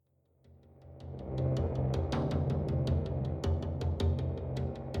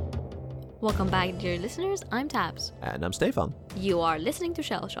Welcome back, dear listeners. I'm Tabs. And I'm Stefan. You are listening to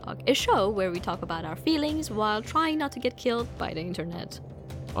Shell Shock, a show where we talk about our feelings while trying not to get killed by the internet.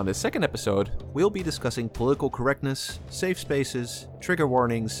 On this second episode, we'll be discussing political correctness, safe spaces, trigger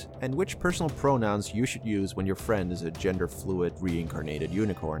warnings, and which personal pronouns you should use when your friend is a gender-fluid reincarnated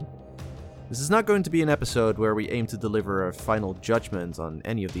unicorn. This is not going to be an episode where we aim to deliver a final judgment on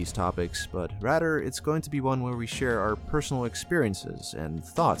any of these topics, but rather it's going to be one where we share our personal experiences and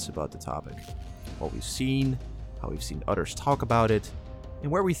thoughts about the topic. What we've seen, how we've seen others talk about it, and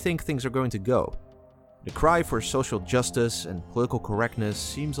where we think things are going to go. The cry for social justice and political correctness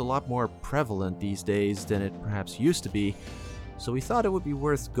seems a lot more prevalent these days than it perhaps used to be, so we thought it would be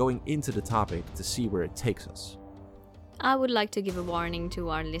worth going into the topic to see where it takes us. I would like to give a warning to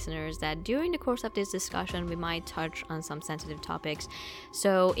our listeners that during the course of this discussion we might touch on some sensitive topics.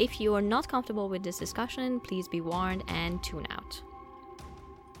 So if you are not comfortable with this discussion, please be warned and tune out.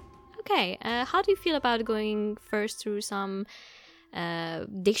 Okay, how do you feel about going first through some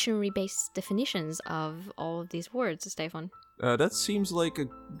dictionary-based definitions of all of these words, Stefan? That seems like a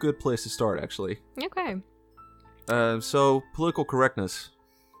good place to start, actually. Okay. So, political correctness.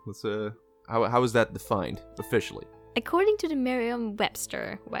 How is that defined officially? According to the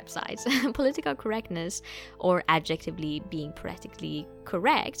Merriam-Webster website, political correctness, or adjectively being politically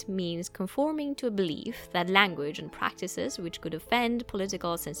correct, means conforming to a belief that language and practices which could offend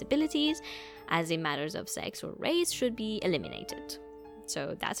political sensibilities, as in matters of sex or race, should be eliminated.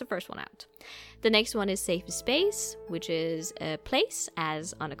 So that's the first one out. The next one is safe space, which is a place,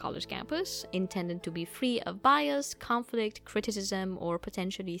 as on a college campus, intended to be free of bias, conflict, criticism, or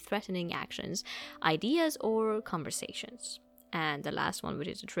potentially threatening actions, ideas, or conversations. And the last one, which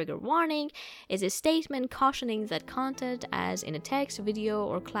is a trigger warning, is a statement cautioning that content, as in a text, video,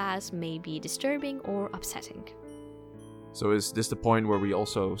 or class, may be disturbing or upsetting. So is this the point where we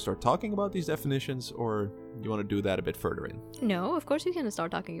also start talking about these definitions, or you want to do that a bit further in? No, of course we can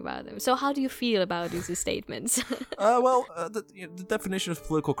start talking about them. So how do you feel about these statements? The definition of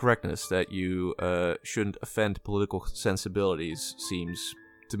political correctness, that you shouldn't offend political sensibilities, seems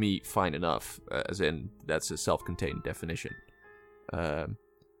to me fine enough, as in that's a self-contained definition.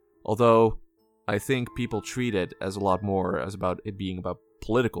 Although I think people treat it as a lot more as about it being about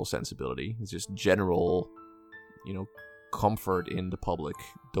political sensibility. It's just general, comfort in the public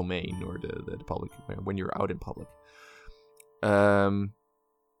domain, or the public when you're out in public.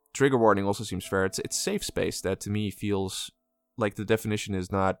 Trigger warning also seems fair. It's safe space that to me feels like the definition is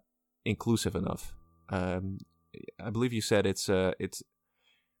not inclusive enough. I believe you said it's a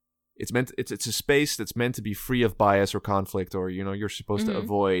space that's meant to be free of bias or conflict, or you're supposed to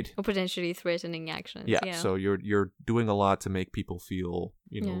avoid or potentially threatening actions. Yeah, so you're doing a lot to make people feel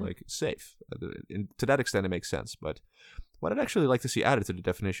like safe. To that extent, it makes sense. But what I'd actually like to see added to the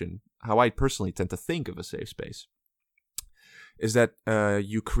definition, how I personally tend to think of a safe space, is that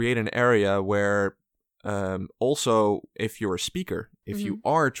you create an area where also, if you're a speaker, if you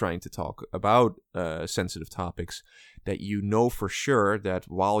are trying to talk about sensitive topics, that you know for sure that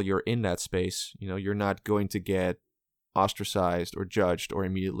while you're in that space, you're not going to get ostracized or judged or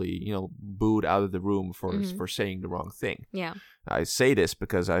immediately, booed out of the room for saying the wrong thing. Yeah. I say this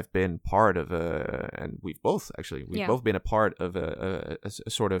because I've been part of and we've both been a part of a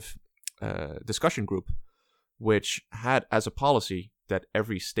sort of discussion group, which had as a policy that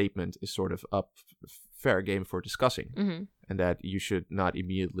every statement is sort of up fair game for discussing, and that you should not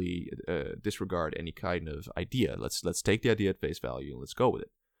immediately disregard any kind of idea. Let's take the idea at face value and let's go with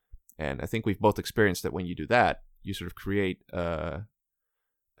it. And I think we've both experienced that when you do that, you sort of create a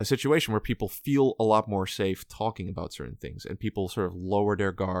situation where people feel a lot more safe talking about certain things, and people sort of lower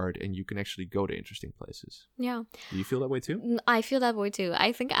their guard, and you can actually go to interesting places. Yeah. Do you feel that way too? I feel that way too.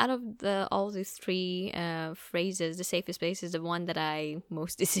 I think out of all these three phrases, the safest space is the one that I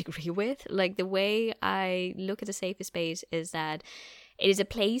most disagree with. Like, the way I look at the safest space is that it is a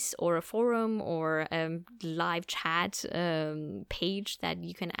place or a forum or a live chat page that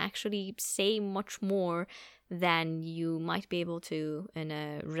you can actually say much more than you might be able to in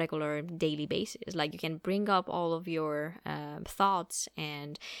a regular daily basis. Like, you can bring up all of your thoughts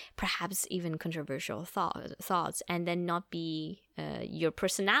and perhaps even controversial thoughts, and then not be your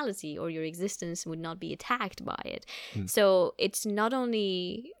personality or your existence would not be attacked by it. So it's not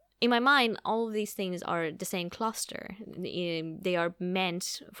only in my mind, all of these things are the same cluster. They are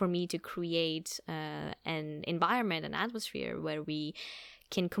meant for me to create an environment, an atmosphere where we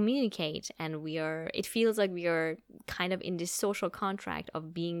can communicate, and it feels like we are kind of in this social contract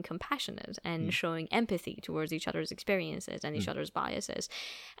of being compassionate and showing empathy towards each other's experiences and each other's biases.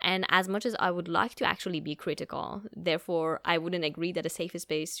 And as much as I would like to actually be critical, therefore I wouldn't agree that a safe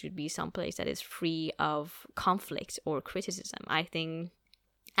space should be someplace that is free of conflict or criticism. I think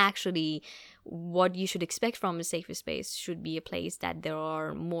actually what you should expect from a safer space should be a place that there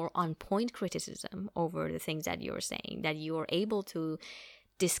are more on-point criticism over the things that you're saying, that you are able to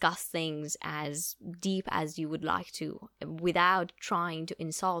discuss things as deep as you would like to without trying to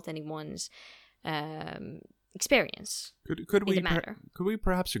insult anyone's experience. Could we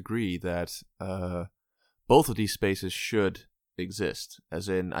perhaps agree that both of these spaces should exist? As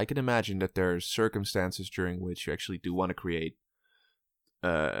in, I can imagine that there are circumstances during which you actually do want to create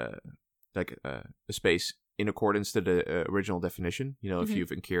a space in accordance to the original definition. You know, if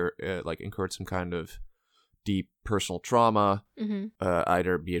you've incurred some kind of deep personal trauma,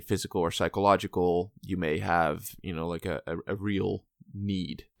 either be it physical or psychological, you may have, a real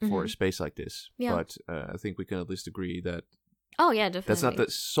need for a space like this. Yeah. But I think we can at least agree that definitely. That's not the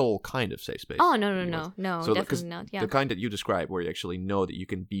sole kind of safe space. Oh, no, so definitely not. Yeah. The kind that you describe, where you actually know that you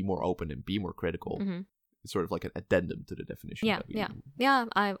can be more open and be more critical, it's sort of like an addendum to the definition. Yeah,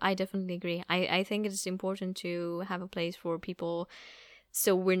 I definitely agree. I think it's important to have a place for people,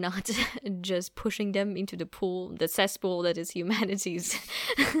 so we're not just pushing them into the pool, the cesspool that is humanity's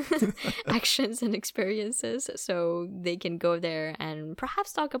actions and experiences, so they can go there and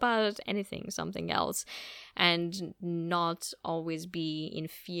perhaps talk about anything, something else, and not always be in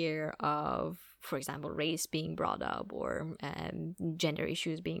fear of, for example, race being brought up or gender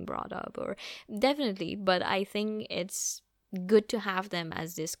issues being brought up, or definitely. But I think it's good to have them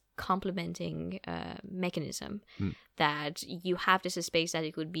as this complementing mechanism, that you have this space that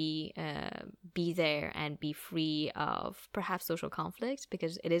it could be there and be free of perhaps social conflict,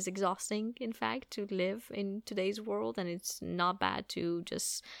 because it is exhausting, in fact, to live in today's world, and it's not bad to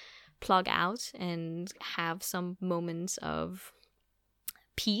just plug out and have some moments of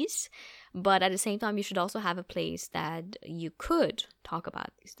peace. But at the same time, you should also have a place that you could talk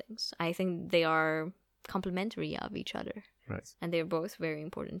about these things. I think they are complementary of each other. Right. And they're both very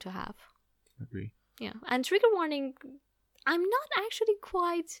important to have. Agree. Yeah. And trigger warning, I'm not actually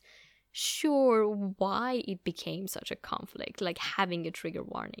quite sure why it became such a conflict, like having a trigger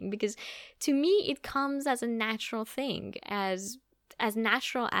warning, because to me it comes as a natural thing, as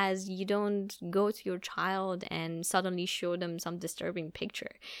natural as you don't go to your child and suddenly show them some disturbing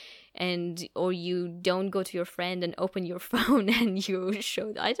picture, or you don't go to your friend and open your phone and you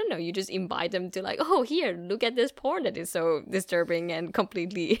show, I don't know, you just invite them to, like, oh, here, look at this porn that is so disturbing and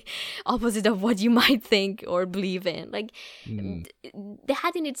completely opposite of what you might think or believe in. Like, the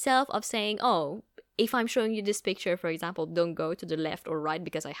habit in itself of saying, oh, if I'm showing you this picture, for example, don't go to the left or right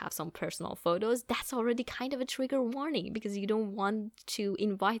because I have some personal photos, that's already kind of a trigger warning, because you don't want to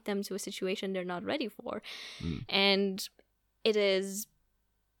invite them to a situation they're not ready for. And it is,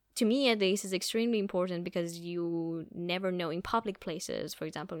 to me at least, is extremely important, because you never know in public places, for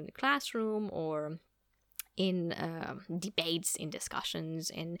example, in the classroom or in debates, in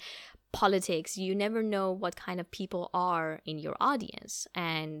discussions, in politics, you never know what kind of people are in your audience,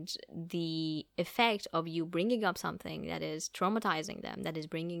 and the effect of you bringing up something that is traumatizing them, that is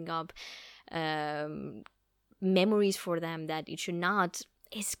bringing up memories for them that it should not,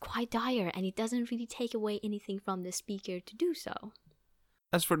 is quite dire, and it doesn't really take away anything from the speaker to do so.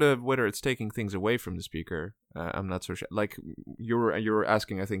 As for whether it's taking things away from the speaker, I'm not so sure. Like, you were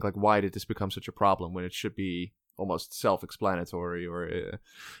asking, I think, like, why did this become such a problem when it should be almost self-explanatory? Or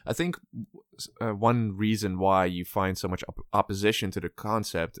I think one reason why you find so much opposition to the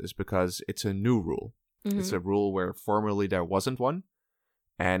concept is because it's a new rule. It's a rule where formerly there wasn't one,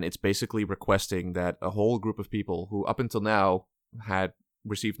 and it's basically requesting that a whole group of people who up until now had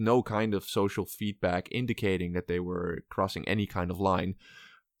received no kind of social feedback indicating that they were crossing any kind of line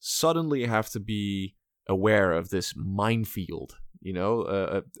suddenly have to be aware of this minefield,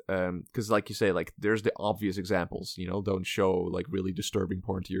 because like you say, like, there's the obvious examples, don't show like really disturbing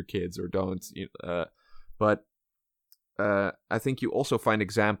porn to your kids, or don't, but I think you also find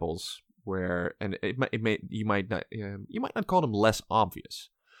examples where, and you might not call them less obvious,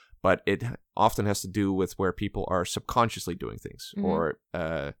 but it often has to do with where people are subconsciously doing things, or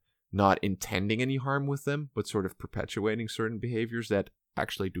not intending any harm with them, but sort of perpetuating certain behaviors that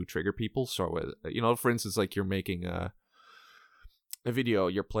actually do trigger people. So, for instance, like, you're making a video,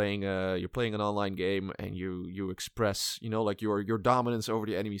 you're playing an online game, and you express, like your dominance over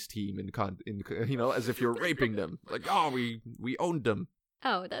the enemy's team as if you're raping them, like, oh, we owned them.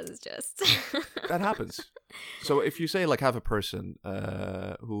 Oh, that is just that happens. So if you say, like, have a person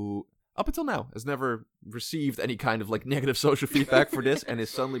who up until now has never received any kind of like negative social feedback for this, and is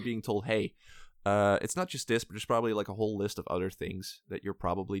suddenly being told, hey, it's not just this, but there's probably like a whole list of other things that you're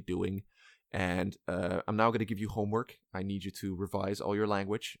probably doing. And I'm now going to give you homework. I need you to revise all your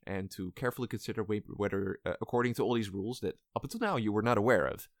language and to carefully consider whether, according to all these rules that up until now you were not aware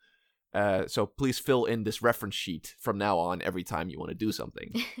of. So please fill in this reference sheet from now on every time you want to do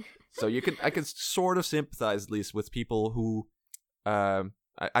something. So I can sort of sympathize at least with people who,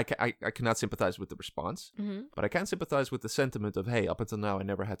 I cannot sympathize with the response, but I can sympathize with the sentiment of, hey, up until now I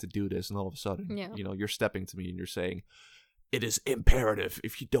never had to do this, and all of a sudden, you're stepping to me and you're saying, it is imperative,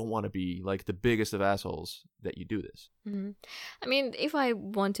 if you don't want to be like the biggest of assholes, that you do this. I mean, if I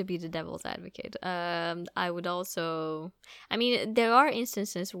want to be the devil's advocate, I would also... I mean, there are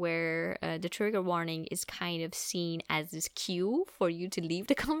instances where the trigger warning is kind of seen as this cue for you to leave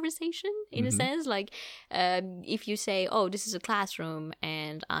the conversation, in a sense. Like, if you say, oh, this is a classroom,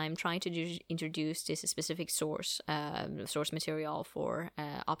 and I'm trying to introduce this specific source material for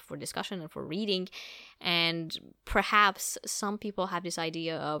up for discussion and for reading, and perhaps some people have this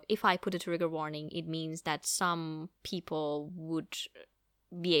idea of, if I put a trigger warning, it means that some people would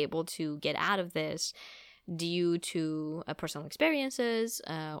be able to get out of this due to personal experiences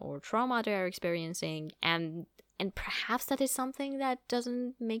or trauma they're experiencing, and perhaps that is something that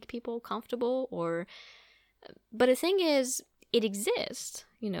doesn't make people comfortable. But the thing is, it exists.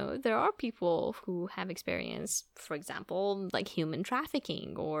 There are people who have experienced, for example, like human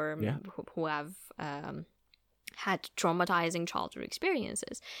trafficking, or who have had traumatizing childhood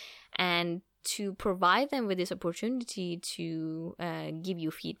experiences, and to provide them with this opportunity to give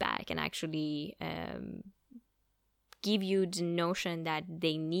you feedback and actually give you the notion that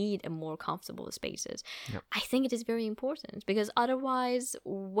they need a more comfortable spaces. I think it is very important, because otherwise,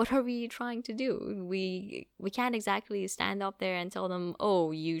 what are we trying to do? We can't exactly stand up there and tell them, oh,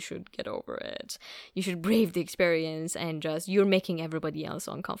 you should get over it, you should brave the experience, and just, you're making everybody else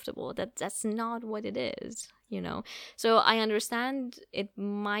uncomfortable. That's not what it is, So I understand it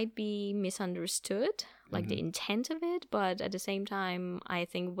might be misunderstood, like the intent of it, but at the same time, I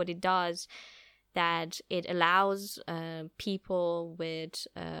think what it does, that it allows people with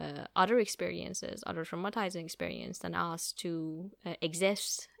other experiences, other traumatizing experience than us, to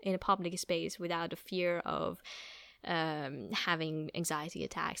exist in a public space without the fear of having anxiety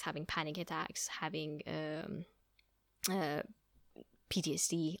attacks, having panic attacks, having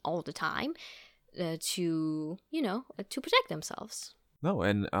PTSD all the time, to protect themselves. No,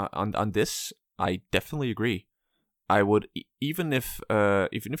 and on this, I definitely agree. I would, even if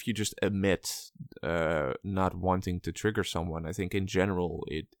you just admit not wanting to trigger someone, I think in general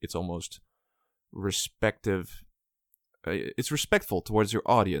it's almost respective. It's respectful towards your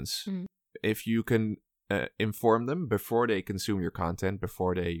audience if you can inform them before they consume your content,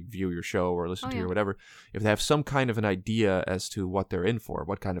 before they view your show or listen to you or whatever. If they have some kind of an idea as to what they're in for,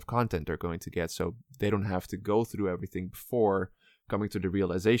 what kind of content they're going to get, so they don't have to go through everything before coming to the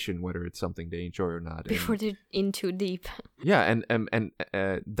realization whether it's something they enjoy or not. Before they're in too deep. Yeah, and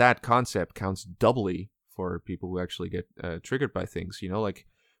that concept counts doubly for people who actually get triggered by things, like,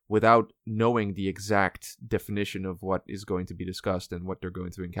 without knowing the exact definition of what is going to be discussed and what they're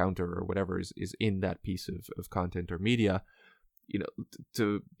going to encounter or whatever is in that piece of content or media,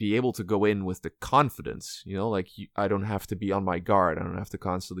 to be able to go in with the confidence, I don't have to be on my guard. I don't have to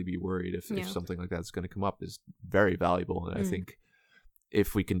constantly be worried if something like that is going to come up, is very valuable. And I think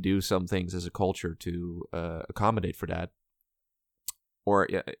if we can do some things as a culture to accommodate for that, or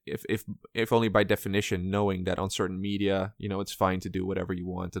if only by definition, knowing that on certain media, it's fine to do whatever you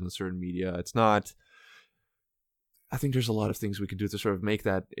want, and on certain media it's not. I think there's a lot of things we can do to sort of make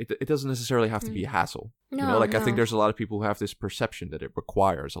that, it doesn't necessarily have to be a hassle. I think there's a lot of people who have this perception that it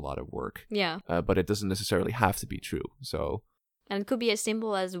requires a lot of work. Yeah. But it doesn't necessarily have to be true. So. And it could be as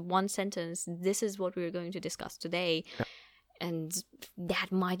simple as one sentence: this is what we're going to discuss today. Yeah. And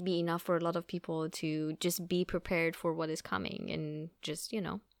that might be enough for a lot of people to just be prepared for what is coming, and just,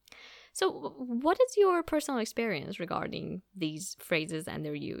 So what is your personal experience regarding these phrases and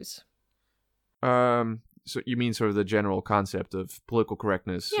their use? So you mean sort of the general concept of political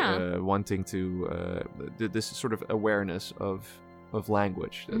correctness, wanting to, this sort of awareness of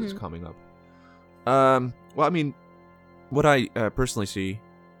language that is coming up. Well, I mean, what I personally see,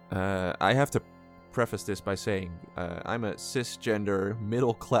 I have to preface this by saying I'm a cisgender,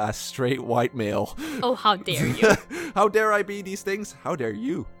 middle-class, straight white male. Oh, how dare you! How dare I be these things? How dare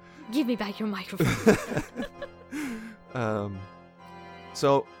you? Give me back your microphone.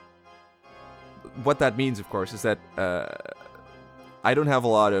 So, what that means, of course, is that I don't have a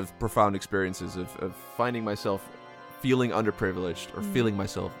lot of profound experiences of finding myself feeling underprivileged or feeling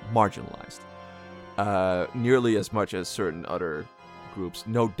myself marginalized. Nearly as much as certain other groups,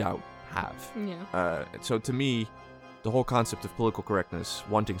 no doubt, have. Yeah. So to me, the whole concept of political correctness,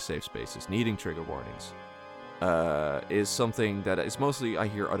 wanting safe spaces, needing trigger warnings, is something that is mostly I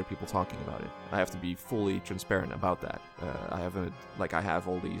hear other people talking about it. I have to be fully transparent about that. I have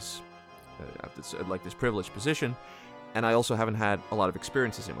all these, this privileged position, and I also haven't had a lot of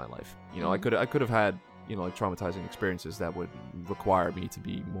experiences in my life. You know, I could have had, traumatizing experiences that would require me to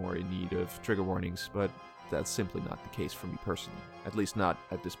be more in need of trigger warnings, but that's simply not the case for me personally, at least not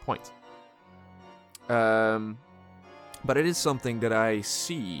at this point. But it is something that I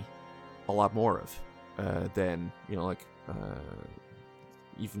see a lot more of than,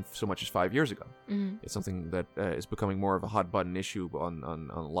 even so much as 5 years ago. Mm-hmm. It's something that is becoming more of a hot button issue on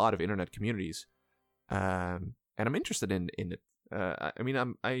a lot of internet communities. And I'm interested in it. I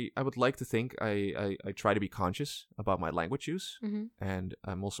would like to think I try to be conscious about my language use, and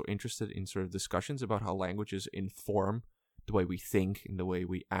I'm also interested in sort of discussions about how languages inform the way we think and the way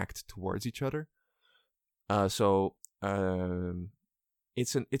we act towards each other. So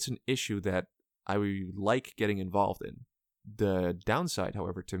it's an issue that I like getting involved in. The downside,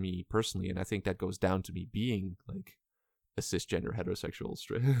 however, to me personally, and I think that goes down to me being like a cisgender heterosexual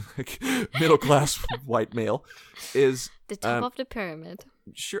middle class white male, is the top of the pyramid.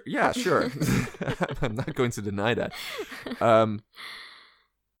 Sure, yeah, sure. I'm not going to deny that.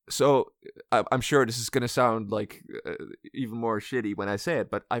 So I'm sure this is going to sound like even more shitty when I say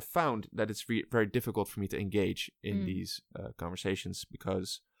it, but I found that it's very difficult for me to engage in these conversations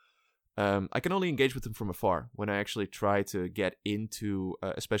because I can only engage with them from afar. When I actually try to get into,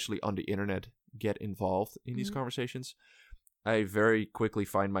 especially on the internet, get involved in these conversations, I very quickly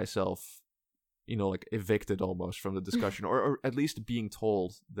find myself, evicted almost from the discussion, or at least being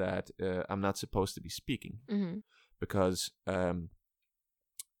told that I'm not supposed to be speaking, because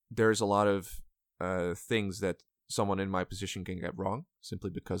there's a lot of things that someone in my position can get wrong simply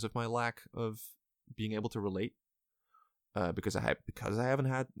because of my lack of being able to relate, because I haven't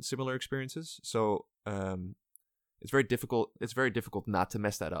had similar experiences. So it's very difficult. It's very difficult not to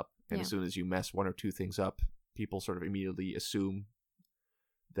mess that up. And as soon as you mess one or two things up, people sort of immediately assume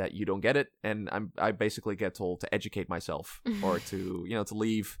that you don't get it, and I basically get told to educate myself or to to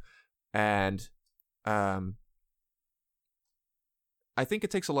leave, and I think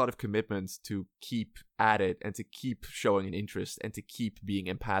it takes a lot of commitment to keep at it and to keep showing an interest and to keep being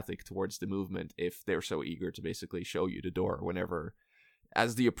empathic towards the movement if they're so eager to basically show you the door whenever,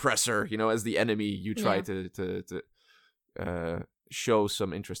 as the oppressor, as the enemy, you try to show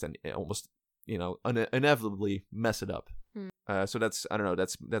some interest and almost inevitably mess it up. So that's, I don't know,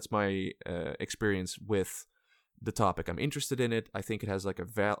 that's my experience with the topic. I'm interested in it. I think it has like a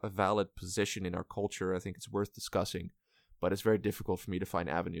valid position in our culture. I think it's worth discussing, but it's very difficult for me to find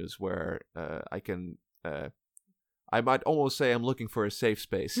avenues where I can, I might almost say I'm looking for a safe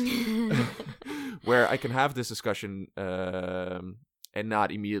space where I can have this discussion and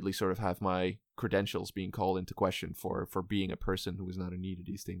not immediately sort of have my credentials being called into question for being a person who is not in need of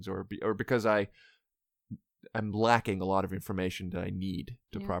these things, or because I'm lacking a lot of information that I need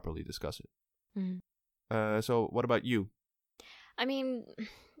to properly discuss it. So what about you? I mean,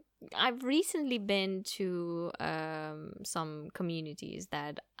 I've recently been to some communities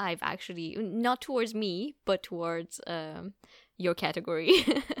that I've actually, not towards me, but towards your category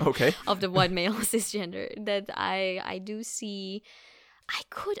okay. of the white male cisgender, that I do see, I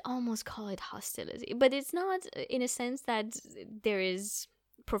could almost call it hostility, but it's not in a sense that there is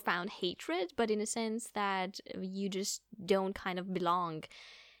profound hatred, but in a sense that you just don't kind of belong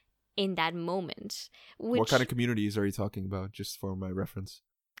in that moment. What kind of communities are you talking about, just for my reference?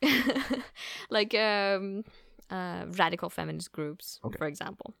 Like radical feminist groups, for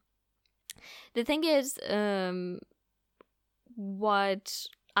example. The thing is, what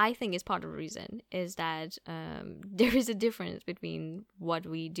I think is part of the reason is that there is a difference between what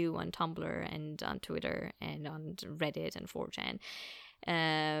we do on Tumblr and on Twitter and on Reddit and 4chan,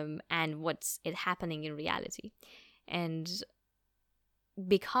 and what's happening in reality. And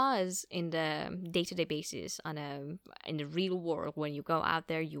because in the day-to-day basis, in the real world, when you go out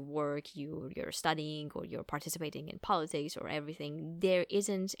there, you work, you're studying, or you're participating in politics or everything, there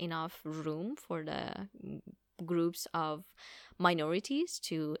isn't enough room for the groups of minorities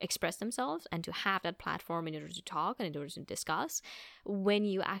to express themselves and to have that platform in order to talk and in order to discuss. When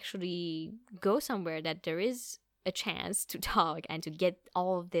you actually go somewhere that there is a chance to talk and to get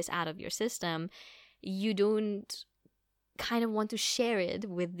all of this out of your system, you don't kind of want to share it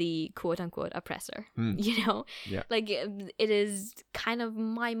with the quote-unquote oppressor. You know, like it is kind of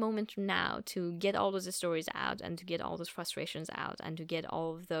my moment now to get all those stories out and to get all those frustrations out and to get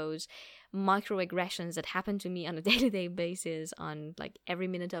all of those microaggressions that happen to me on a day-to-day basis, on like every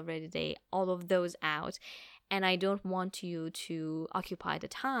minute of every day, all of those out. And I don't want you to occupy the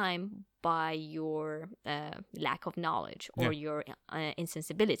time by your lack of knowledge or your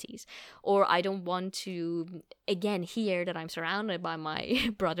insensibilities. Or I don't want to, again, hear that I'm surrounded by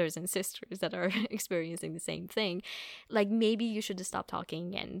my brothers and sisters that are experiencing the same thing. Like, maybe you should stop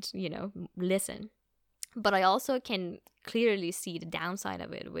talking and, you know, listen. But I also can clearly see the downside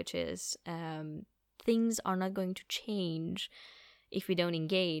of it, which is things are not going to change if we don't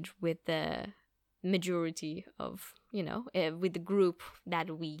engage with the majority of, you know, with the group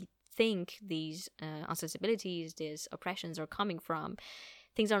that we think these unsensibilities, these oppressions are coming from.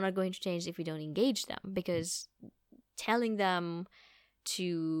 Things are not going to change if we don't engage them, because telling them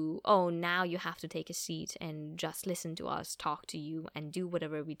to, oh, now you have to take a seat and just listen to us, talk to you, and do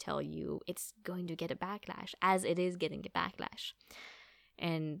whatever we tell you, it's going to get a backlash, as it is getting a backlash.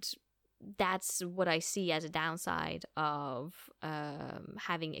 And that's what I see as a downside of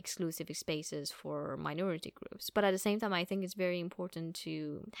having exclusive spaces for minority groups. But at the same time, I think it's very important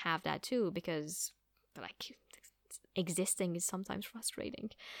to have that too, because like existing is sometimes frustrating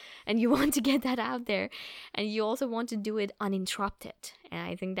and you want to get that out there, and you also want to do it uninterrupted. And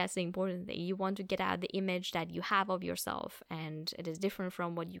I think that's the important thing. You want to get out the image that you have of yourself, and it is different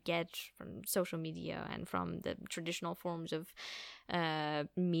from what you get from social media and from the traditional forms of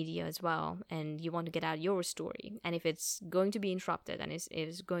media as well. And you want to get out your story, and if it's going to be interrupted and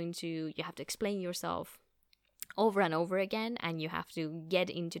it's going to, you have to explain yourself over and over again, and you have to get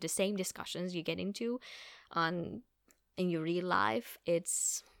into the same discussions you get into in your real life,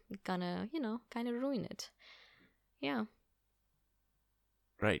 it's gonna, you know, kind of ruin it. Yeah.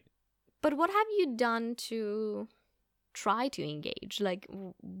 Right. But what have you done to try to engage? Like,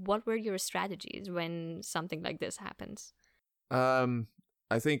 what were your strategies when something like this happens? I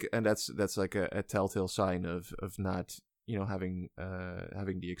think, and that's like a telltale sign of not, you know, having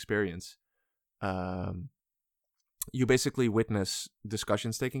the experience. You basically witness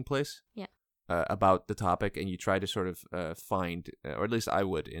discussions taking place. Yeah. About the topic, and you try to sort of find, or at least I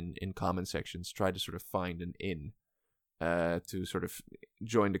would, in comment sections, try to sort of find an in to sort of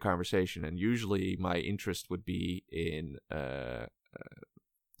join the conversation. And usually my interest would be in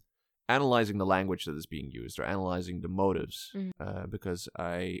analyzing the language that is being used, or analyzing the motives, because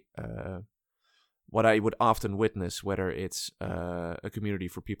what I would often witness, whether it's a community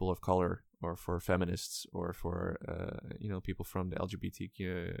for people of color or for feminists or for you know, people from the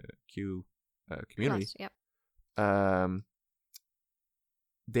LGBTQ community, I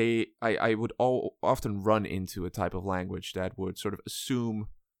would often run into a type of language that would sort of assume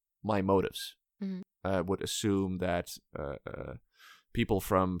my motives, would assume that people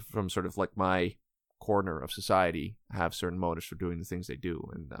from sort of like my corner of society have certain motives for doing the things they do.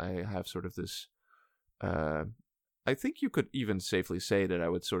 And I have sort of this, I think you could even safely say that I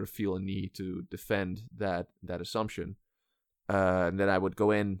would sort of feel a need to defend that assumption. And then I would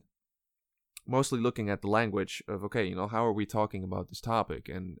go in mostly looking at the language of, okay, you know, how are we talking about this topic?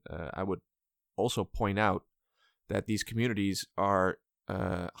 And I would also point out that these communities are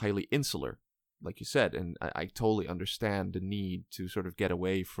highly insular, like you said, and I totally understand the need to sort of get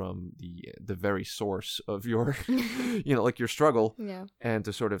away from the very source of your, you know, like your struggle, and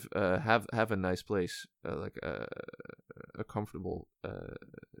to sort of have a nice place, like a comfortable,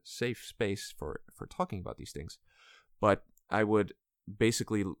 safe space for talking about these things. But I would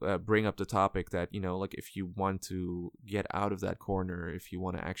basically bring up the topic that, you know, like, if you want to get out of that corner, if you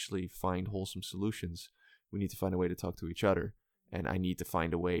want to actually find wholesome solutions, we need to find a way to talk to each other, and I need to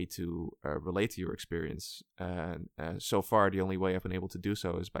find a way to relate to your experience. And so far, the only way I've been able to do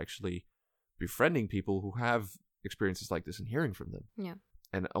so is by actually befriending people who have experiences like this and hearing from them. Yeah.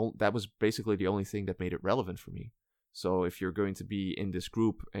 And that was basically the only thing that made it relevant for me. So if you're going to be in this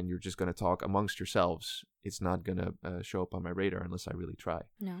group and you're just going to talk amongst yourselves, it's not going to show up on my radar unless I really try.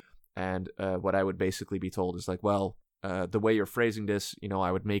 No. And what I would basically be told is like, well, the way you're phrasing this, you know,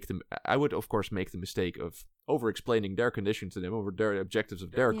 I would of course make the mistake of over-explaining their condition to them, over their objectives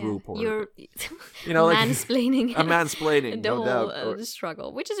of their group, or you're, you know, like mansplaining. I'm mansplaining, the no whole doubt.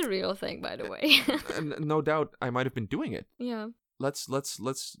 struggle, which is a real thing, by the way. And no doubt, I might have been doing it. Yeah. let's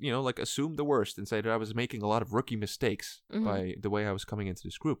like assume the worst and say that I was making a lot of rookie mistakes by the way I was coming into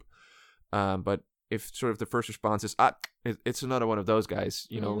this group. But if sort of the first response is it's another one of those guys,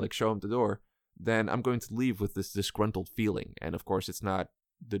 like show him the door, then I'm going to leave with this disgruntled feeling. And of course, it's not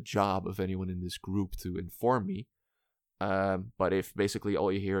the job of anyone in this group to inform me. But if basically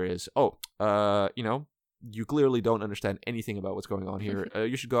all you hear is, you clearly don't understand anything about what's going on here.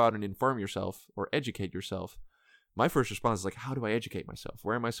 You should go out and inform yourself or educate yourself. My first response is like, how do I educate myself?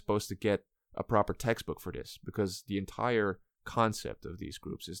 Where am I supposed to get a proper textbook for this? Because the entire concept of these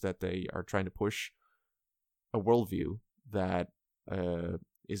groups is that they are trying to push a worldview that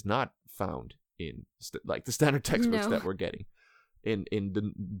is not found in like the standard textbooks that we're getting in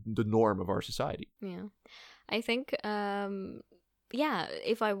the norm of our society. Yeah, I think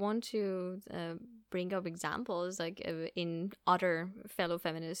if I want to bring up examples like in other fellow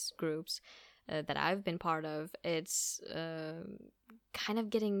feminist groups that I've been part of, it's kind of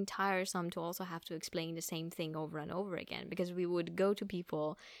getting tiresome to also have to explain the same thing over and over again, because we would go to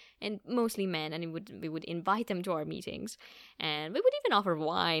people, and mostly men, and we would invite them to our meetings, and we would even offer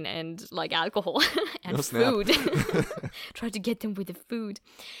wine and like alcohol and food. Try to get them with the food,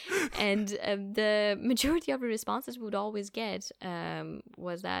 and the majority of the responses we would always get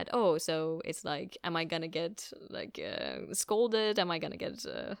was that, so it's like, am I gonna get like scolded? Am I gonna get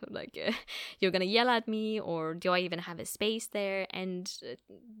you're gonna yell at me, or do I even have a space there? And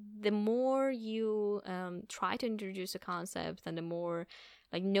the more you try to introduce a concept, and the more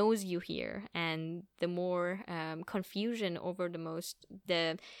like no's you hear, and the more confusion over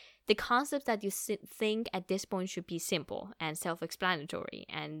the concepts that you think at this point should be simple and self-explanatory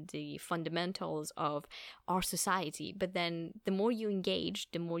and the fundamentals of our society. But then the more you engage,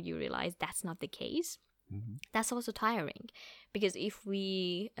 the more you realize that's not the case. Mm-hmm. That's also tiring, because if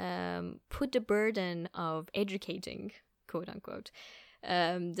we put the burden of educating, quote unquote,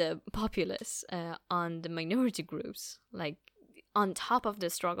 the populace on the minority groups, like on top of the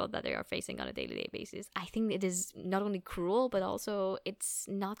struggle that they are facing on a day-to-day basis, I think it is not only cruel, but also it's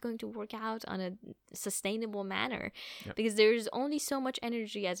not going to work out on a sustainable manner. Yep. Because there's only so much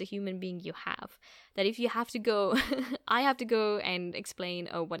energy as a human being you have, that if you have to go, I have to go and explain,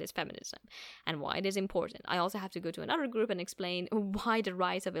 what is feminism and why it is important. I also have to go to another group and explain why the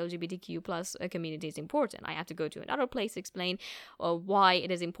rights of LGBTQ plus community is important. I have to go to another place to explain why it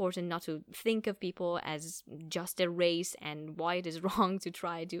is important not to think of people as just a race, and why it is wrong to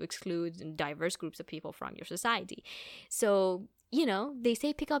try to exclude diverse groups of people from your society. So, they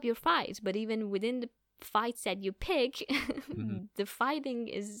say pick up your fight, but even within the fights that you pick, the fighting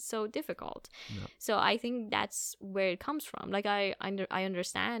is so difficult. Yeah. So I think that's where it comes from. Like I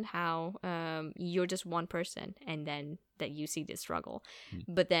understand how you're just one person, and then that you see this struggle,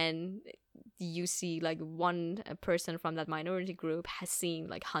 but then you see like one person from that minority group has seen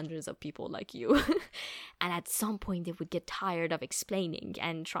like hundreds of people like you, and at some point they would get tired of explaining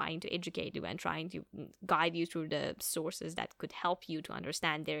and trying to educate you and trying to guide you through the sources that could help you to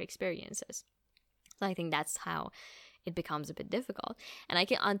understand their experiences. So I think that's how it becomes a bit difficult. And I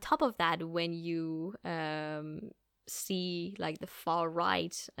can, on top of that, when you see like the far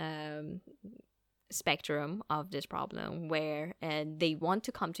right spectrum of this problem, where they want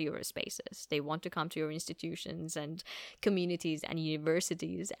to come to your spaces, they want to come to your institutions and communities and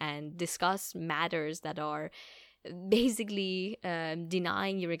universities and discuss matters that are basically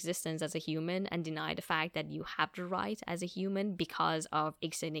denying your existence as a human, and deny the fact that you have the right as a human because of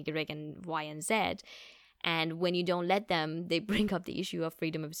X and Y and Y and Z. And when you don't let them, they bring up the issue of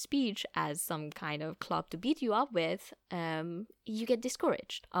freedom of speech as some kind of club to beat you up with. You get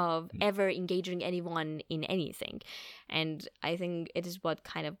discouraged of ever engaging anyone in anything. And I think it is what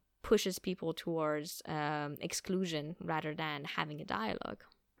kind of pushes people towards exclusion rather than having a dialogue.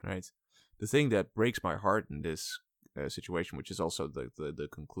 Right. The thing that breaks my heart in this situation, which is also the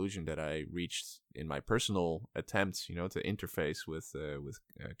conclusion that I reached in my personal attempts, to interface with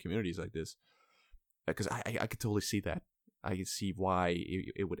communities like this, because I could totally see that. I could see why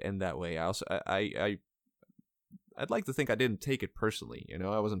it would end that way. I also I'd like to think I didn't take it personally.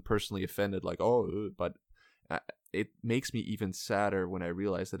 I wasn't personally offended, like but it makes me even sadder when I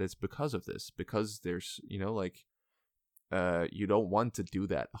realize that it's because of this. Because there's you don't want to do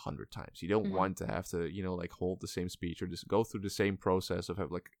that 100 times. You don't want to have to, hold the same speech or just go through the same process of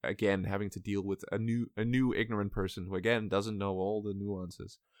having to deal with a new ignorant person who again doesn't know all the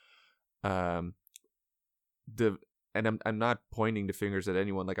nuances. I'm not pointing the fingers at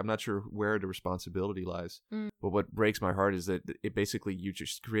anyone. Like, I'm not sure where the responsibility lies. But what breaks my heart is that it basically, you're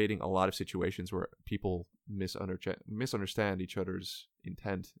just creating a lot of situations where people misunderstand each other's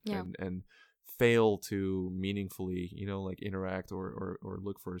intent and fail to meaningfully, like interact or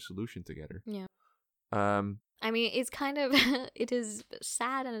look for a solution together. Yeah. Um, I mean, it's kind of it is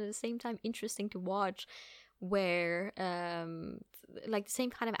sad and at the same time interesting to watch, where like the same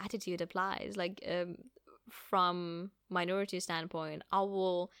kind of attitude applies. Like from minority standpoint, I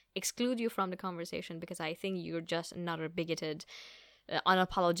will exclude you from the conversation because I think you're just another bigoted,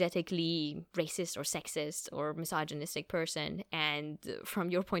 unapologetically racist or sexist or misogynistic person, and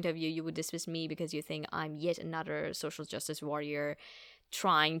from your point of view you would dismiss me because you think I'm yet another social justice warrior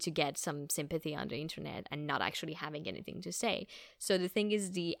trying to get some sympathy on the internet and not actually having anything to say. So the thing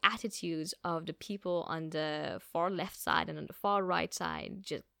is, the attitudes of the people on the far left side and on the far right side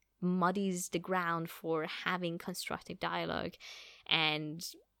just muddies the ground for having constructive dialogue. And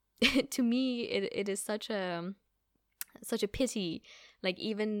to me it is such a pity. Like,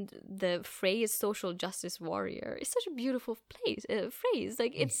 even the phrase social justice warrior is such a beautiful phrase.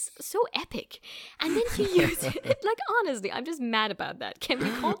 Like, it's so epic, and then you use it. Like, honestly, I'm just mad about that. Can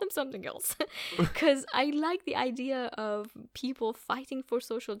we call them something else? Because I like the idea of people fighting for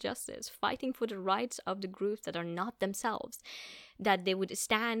social justice, fighting for the rights of the groups that are not themselves, that they would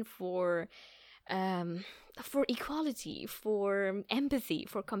stand for equality, for empathy,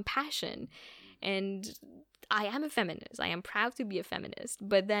 for compassion. And I am a feminist. I am proud to be a feminist.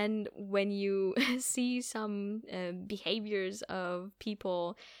 But then when you see some behaviors of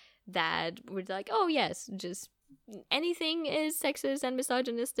people that were like, oh yes, just anything is sexist and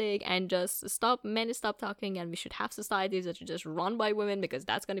misogynistic, and just men stop talking, and we should have societies that are just run by women because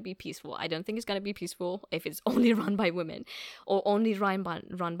that's going to be peaceful. I don't think it's going to be peaceful if it's only run by women or only run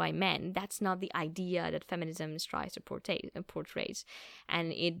by men. That's not the idea that feminism tries to portray,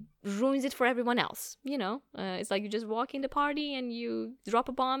 and it ruins it for everyone else. It's like you just walk in the party and you drop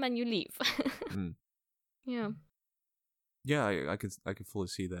a bomb and you leave. Yeah, I could fully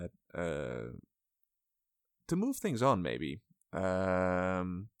see that. To move things on, maybe,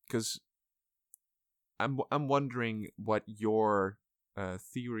 because I'm wondering what your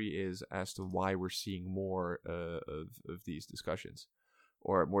theory is as to why we're seeing more of these discussions,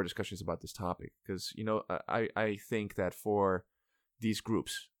 or more discussions about this topic. Because I think that for these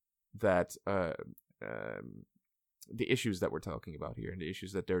groups, that the issues that we're talking about here and the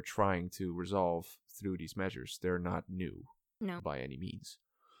issues that they're trying to resolve through these measures, they're not new, by any means.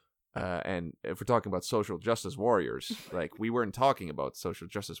 And if we're talking about social justice warriors, like, we weren't talking about social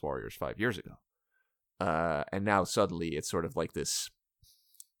justice warriors 5 years ago. And now suddenly it's sort of like this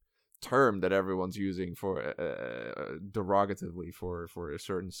term that everyone's using for derogatively for a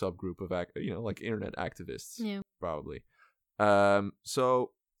certain subgroup of like internet activists, probably.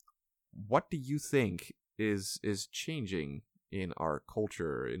 So what do you think is changing in our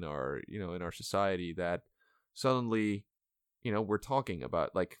culture, in our in our society, that suddenly we're talking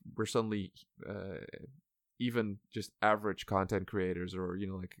about, like, we're suddenly even just average content creators, or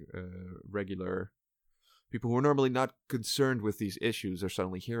regular people who are normally not concerned with these issues, are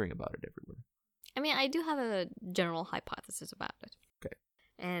suddenly hearing about it everywhere? I mean, I do have a general hypothesis about it. Okay.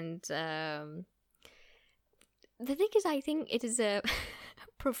 And the thing is, I think it is a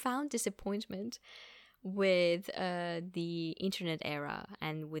profound disappointment with the internet era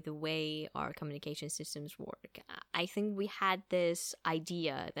and with the way our communication systems work. I think we had this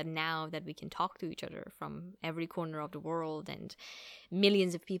idea that now that we can talk to each other from every corner of the world, and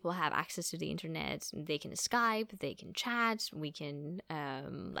millions of people have access to the internet, they can Skype, they can chat, we can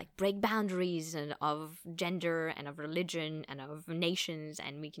break boundaries of gender and of religion and of nations,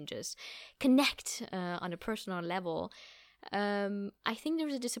 and we can just connect on a personal level. I think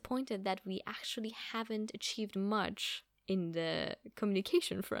there's a disappointed that we actually haven't achieved much in the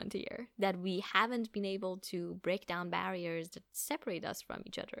communication frontier, that we haven't been able to break down barriers that separate us from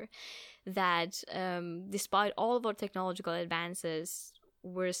each other, that despite all of our technological advances,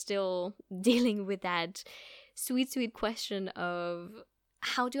 we're still dealing with that sweet question of,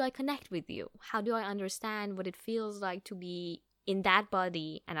 how do I connect with you? How do I understand what it feels like to be in that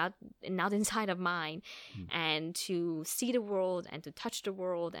body and not inside of mine, and to see the world and to touch the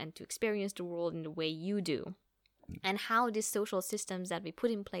world and to experience the world in the way you do, and how these social systems that we put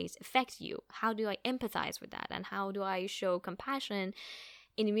in place affect you? How do I empathize with that, and how do I show compassion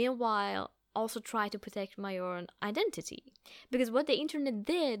in the meanwhile also try to protect my own identity? Because what the internet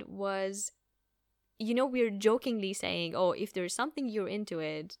did was, we're jokingly saying, oh, if there's something you're into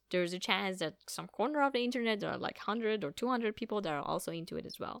it, there's a chance that some corner of the internet there are like 100 or 200 people that are also into it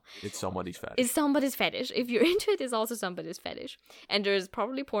as well. It's somebody's fetish. It's somebody's fetish. If you're into it, it's also somebody's fetish. And there's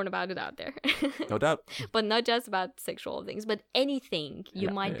probably porn about it out there. No doubt. But not just about sexual things, but anything you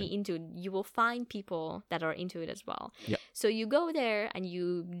might be into, you will find people that are into it as well. Yeah. So you go there and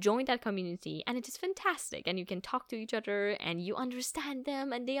you join that community, and it is fantastic. And you can talk to each other, and you understand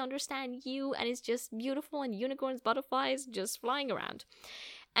them, and they understand you, and it's just beautiful, and unicorns, butterflies just flying around.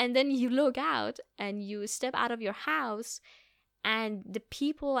 And then you look out and you step out of your house, and the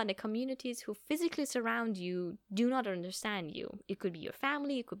people and the communities who physically surround you do not understand you. It could be your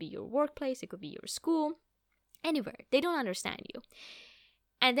family, it could be your workplace, it could be your school, anywhere. They don't understand you.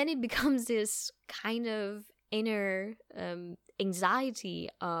 And then it becomes this kind of inner anxiety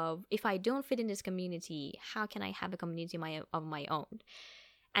of, if I don't fit in this community, how can I have a community of my own?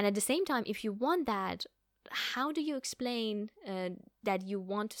 And at the same time, if you want that, how do you explain that you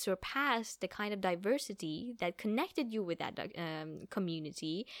want to surpass the kind of diversity that connected you with that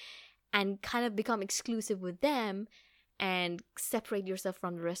community and kind of become exclusive with them and separate yourself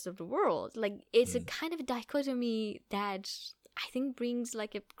from the rest of the world? Like, it's a kind of dichotomy that I think brings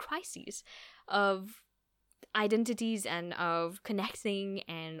like a crisis of identities and of connecting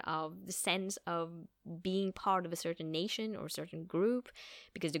and of the sense of being part of a certain nation or a certain group,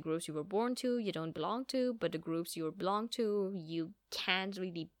 because the groups you were born to you don't belong to, but the groups you belong to you can't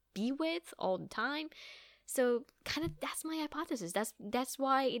really be with all the time. So kind of that's my hypothesis. That's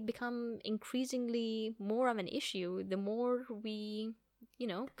why it become increasingly more of an issue the more we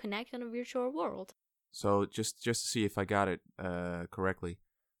connect in a virtual world. So just to see if I got it correctly,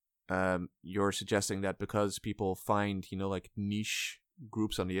 you're suggesting that because people find, like niche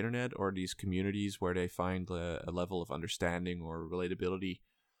groups on the internet or these communities where they find a level of understanding or relatability,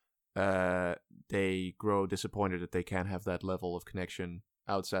 they grow disappointed that they can't have that level of connection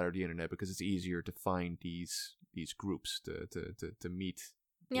outside of the internet because it's easier to find these groups to meet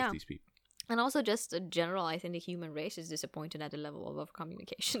with these people. And also just in general, I think the human race is disappointed at the level of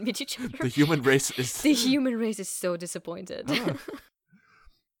communication with each other. The human race is... The human race is so disappointed.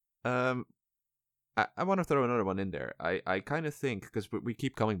 I want to throw another one in there. I kind of think, because we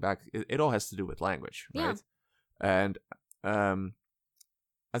keep coming back, it all has to do with language, right? Yeah. And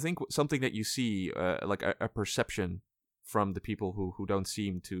I think something that you see, like a perception from the people who don't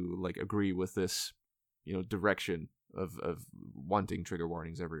seem to like agree with this, direction of wanting trigger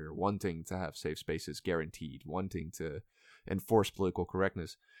warnings everywhere, wanting to have safe spaces guaranteed, wanting to enforce political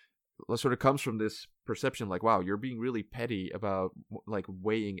correctness, sort of comes from this perception like, wow, you're being really petty about like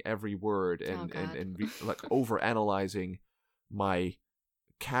weighing every word and like over analyzing my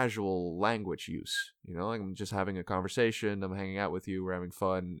casual language use. I'm just having a conversation, I'm hanging out with you, we're having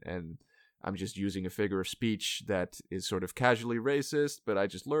fun, and I'm just using a figure of speech that is sort of casually racist, but I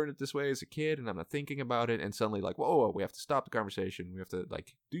just learned it this way as a kid and I'm not thinking about it, and suddenly like, whoa, we have to stop the conversation, we have to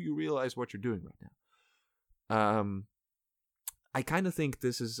like, do you realize what you're doing right now? I kind of think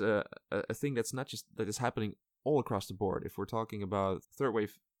this is a thing that's not just that is happening all across the board. If we're talking about third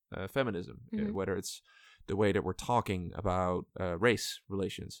wave feminism, whether it's the way that we're talking about race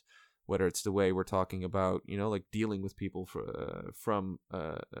relations, whether it's the way we're talking about, like dealing with people from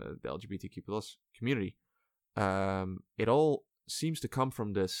the LGBTQ plus community, it all seems to come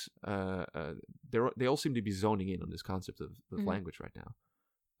from this. They all seem to be zoning in on this concept of language right now.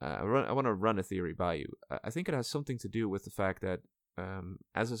 I want to run a theory by you. I think it has something to do with the fact that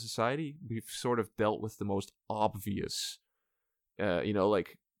as a society, we've sort of dealt with the most obvious,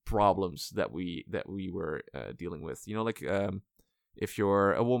 like problems that we were dealing with. If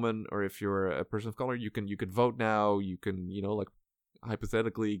you're a woman or if you're a person of color, you can vote now. You can, like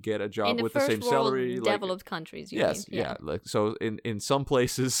hypothetically get a job with the same salary. In developed countries, you mean? Yeah. Like so, in some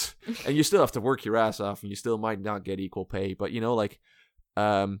places, and you still have to work your ass off, and you still might not get equal pay. But you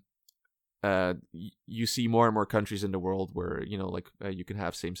see more and more countries in the world where you can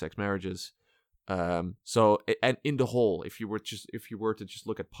have same-sex marriages. So and in the whole, if you were to just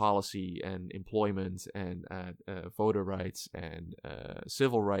look at policy and employment and voter rights and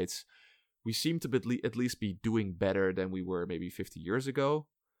civil rights, we seem to at least be doing better than we were maybe 50 years ago.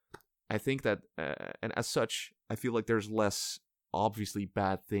 I think that, and as such, I feel like there's less obviously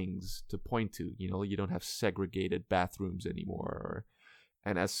bad things to point to. You don't have segregated bathrooms anymore,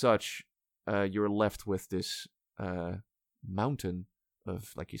 and as such, you're left with this mountain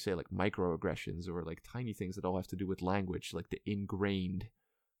of, like you say, like microaggressions or like tiny things that all have to do with language, like the ingrained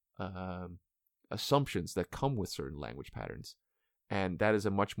assumptions that come with certain language patterns. And that is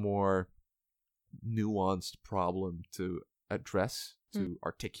a much more nuanced problem to address, to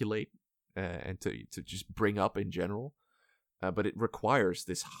articulate, and to just bring up in general. But it requires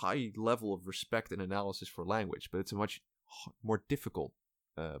this high level of respect and analysis for language. But it's a much more difficult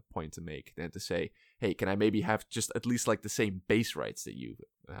point to make than to say, hey, can I maybe have just at least like the same base rights that you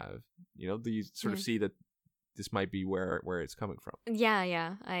have? Do you sort of see that this might be where it's coming from?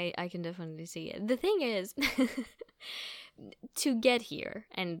 Yeah, I can definitely see it. The thing is, to get here,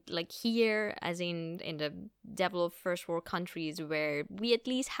 and like here as in the developed first world countries where we at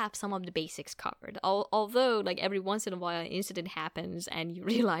least have some of the basics covered, although like every once in a while an incident happens and you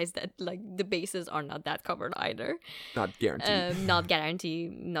realize that like the bases are not that covered either. Not guaranteed. Not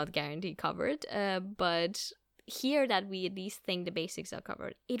guaranteed covered, but here that we at least think the basics are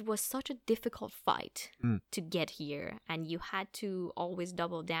covered. It was such a difficult fight to get here, and you had to always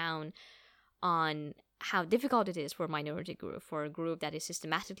double down on how difficult it is for a minority group, for a group that is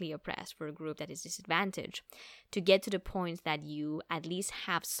systematically oppressed, for a group that is disadvantaged, to get to the point that you at least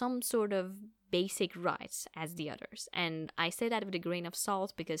have some sort of basic rights as the others. And I say that with a grain of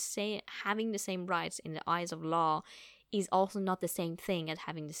salt because having the same rights in the eyes of law is also not the same thing as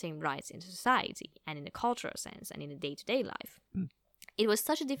having the same rights in society and in a cultural sense and in a day-to-day life. It was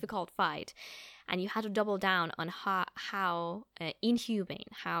such a difficult fight, and you had to double down on how inhumane,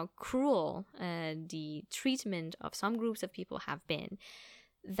 how cruel the treatment of some groups of people have been,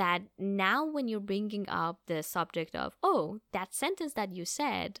 that now when you're bringing up the subject of, oh, that sentence that you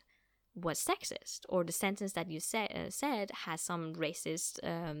said was sexist, or the sentence that you said has some racist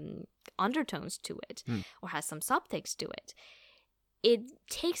undertones to it, or has some subtext to it, it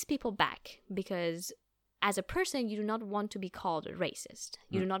takes people back, because as a person, you do not want to be called a racist.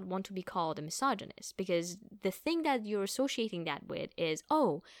 You do not want to be called a misogynist, because the thing that you're associating that with is,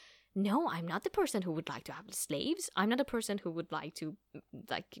 oh, no, I'm not the person who would like to have slaves. I'm not a person who would like to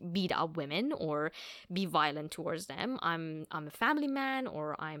like beat up women or be violent towards them. I'm a family man,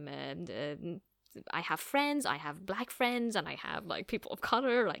 or I have friends, I have black friends, and I have like people of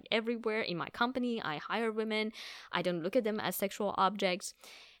color like everywhere in my company. I hire women. I don't look at them as sexual objects.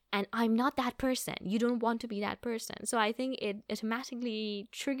 And I'm not that person. You don't want to be that person. So I think it automatically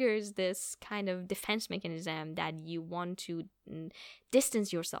triggers this kind of defense mechanism that you want to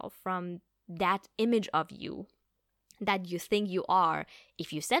distance yourself from that image of you that you think you are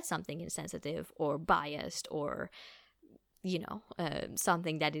if you said something insensitive or biased or,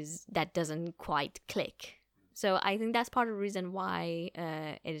 something that doesn't quite click. So I think that's part of the reason why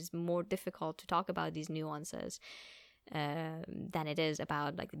it is more difficult to talk about these nuances than it is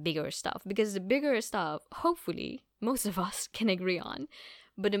about like the bigger stuff, because the bigger stuff hopefully most of us can agree on,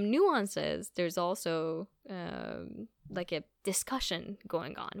 but the nuances, there's also like a discussion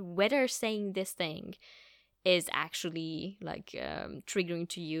going on whether saying this thing is actually like triggering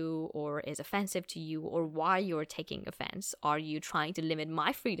to you or is offensive to you, or why you're taking offense. Are you trying to limit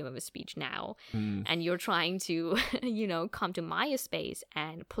my freedom of speech now? And you're trying to, come to my space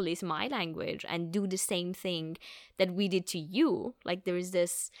and police my language and do the same thing that we did to you. Like there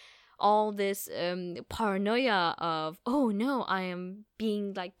is all this paranoia of, oh no, I am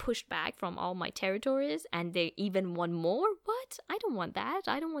being like pushed back from all my territories and they even want more. What? I don't want that.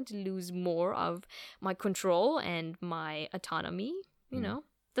 I don't want to lose more of my control and my autonomy.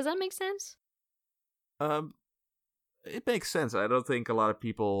 Does that make sense? It makes sense. I don't think a lot of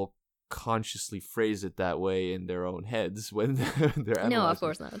people consciously phrase it that way in their own heads when they're analyzing. No, of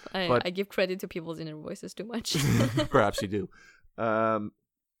course not. I give credit to people's inner voices too much. Perhaps you do.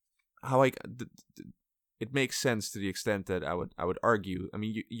 It makes sense to the extent that I would argue. I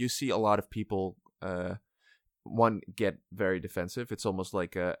mean, you see a lot of people get very defensive. It's almost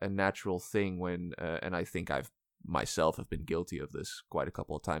like a natural thing when, and I think I've myself have been guilty of this quite a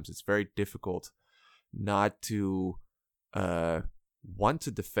couple of times. It's very difficult not to want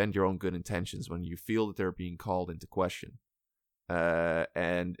to defend your own good intentions when you feel that they're being called into question.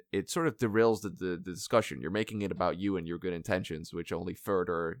 And it sort of derails the discussion. You're making it about you and your good intentions, which only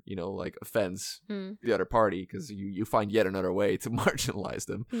further, offends the other party, because you find yet another way to marginalize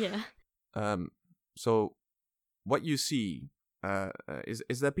them. Yeah. So what you see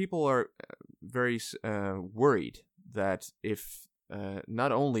is that people are very worried that if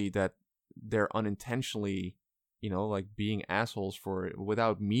not only that they're unintentionally, being assholes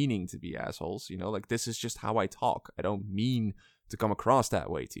without meaning to be assholes, like this is just how I talk. I don't mean to come across that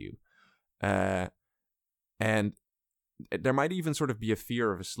way to you. And there might even sort of be a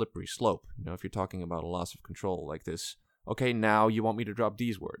fear of a slippery slope, if you're talking about a loss of control like this. Okay, now you want me to drop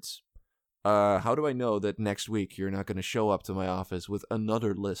these words. How do I know that next week you're not going to show up to my office with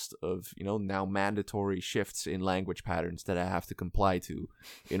another list of, now mandatory shifts in language patterns that I have to comply to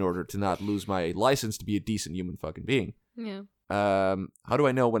in order to not lose my license to be a decent human fucking being? Yeah. How do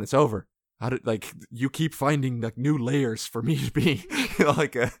I know when it's over? how did, like, you keep finding like new layers for me to be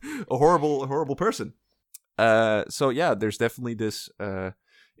like a horrible person. So yeah, there's definitely this.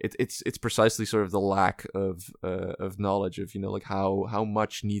 It's precisely sort of the lack of knowledge of, like how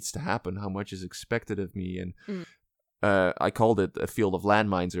much needs to happen, how much is expected of me, and I called it a field of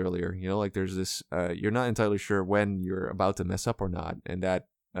landmines earlier. Like there's this. You're not entirely sure when you're about to mess up or not, and that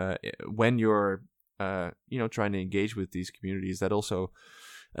when you're trying to engage with these communities, that also,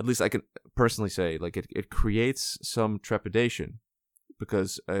 at least I can personally say, like it creates some trepidation.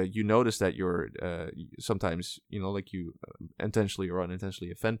 Because you notice that you're sometimes, like you intentionally or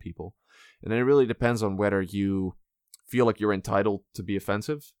unintentionally offend people. And then it really depends on whether you feel like you're entitled to be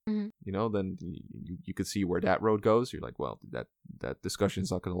offensive. Mm-hmm. Then you could see where that road goes. You're like, well, that discussion is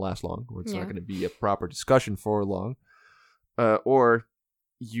not going to last long, or it's not going to be a proper discussion for long. Or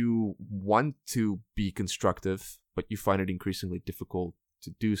you want to be constructive, but you find it increasingly difficult to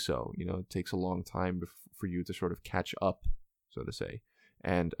do so. It takes a long time for you to sort of catch up, so to say.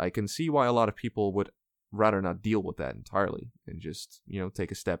 And I can see why a lot of people would rather not deal with that entirely and just,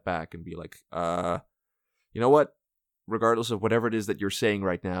 take a step back and be like, you know what? Regardless of whatever it is that you're saying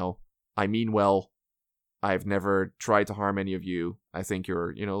right now, I mean well. I've never tried to harm any of you. I think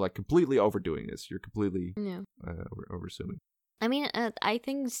you're, like completely overdoing this. You're completely overassuming. I mean, I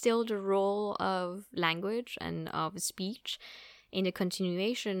think still the role of language and of speech in the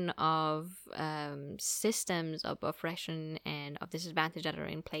continuation of systems of oppression and of disadvantage that are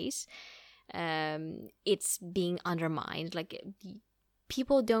in place, it's being undermined. Like,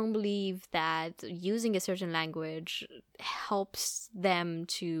 people don't believe that using a certain language helps them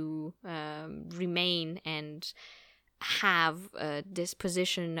to remain and have this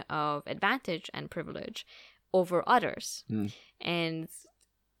position of advantage and privilege over others. And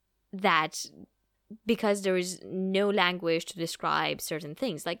that because there is no language to describe certain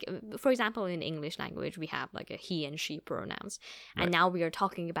things. Like, for example, in English language, we have like a he and she pronouns. Right. And now we are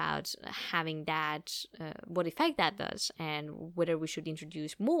talking about having that, what effect that does, and whether we should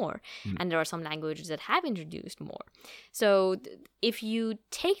introduce more. And there are some languages that have introduced more. So if you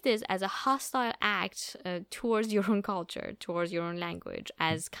take this as a hostile act towards your own culture, towards your own language,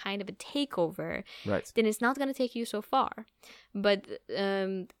 as kind of a takeover, right, then it's not going to take you so far. But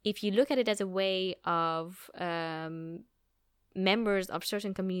if you look at it as a way of members of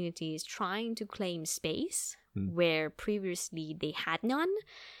certain communities trying to claim space where previously they had none,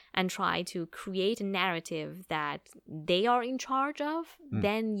 and try to create a narrative that they are in charge of,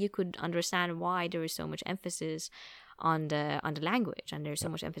 then you could understand why there is so much emphasis on the language, and there's so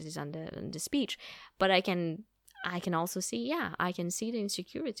much emphasis on the speech. But I can also see, I can see the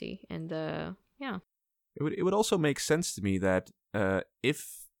insecurity and the It would also make sense to me that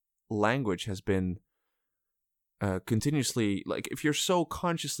if language has been continuously, like, if you're so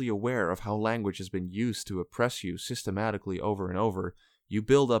consciously aware of how language has been used to oppress you systematically over and over, you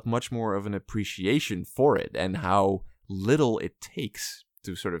build up much more of an appreciation for it and how little it takes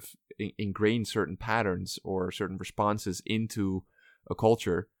to sort of ingrain certain patterns or certain responses into a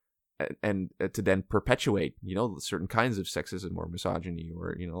culture. And to then perpetuate, certain kinds of sexism or misogyny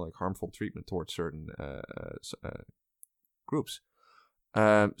or, like harmful treatment towards certain groups.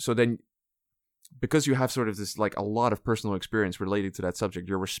 So then, because you have sort of this, like, a lot of personal experience related to that subject,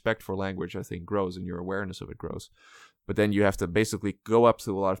 your respect for language, I think, grows, and your awareness of it grows. But then you have to basically go up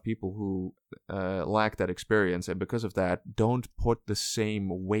to a lot of people who lack that experience, and because of that, don't put the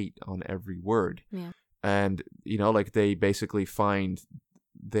same weight on every word. Yeah. And, like, they basically find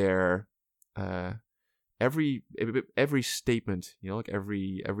their every statement, like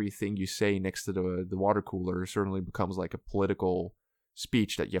everything you say next to the water cooler certainly becomes like a political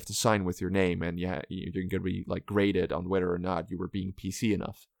speech that you have to sign with your name, and you're going to be like graded on whether or not you were being PC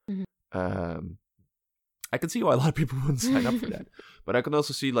enough. I can see why a lot of people wouldn't sign up for that, but I can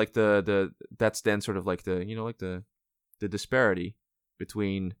also see like the that's then sort of like the like the disparity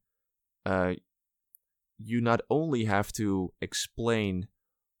between you not only have to explain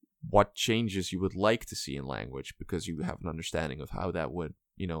what changes you would like to see in language because you have an understanding of how that would,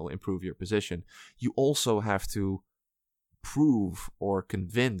 improve your position. You also have to prove or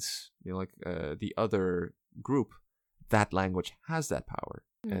convince, the other group that language has that power.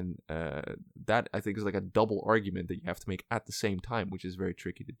 And that, I think, is like a double argument that you have to make at the same time, which is very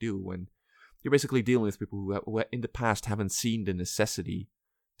tricky to do when you're basically dealing with people who in the past haven't seen the necessity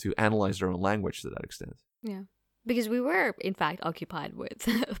to analyze their own language to that extent. Yeah. Because we were, in fact, occupied with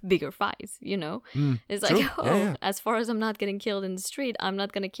bigger fights, you know? It's like, true. Yeah. as far as I'm not getting killed in the street, I'm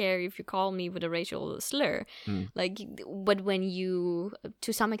not going to care if you call me with a racial slur. Like, but when you,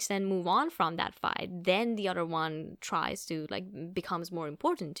 to some extent, move on from that fight, then the other one tries to, like, becomes more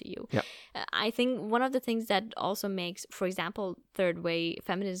important to you. Yeah. I think one of the things that also makes, for example, third way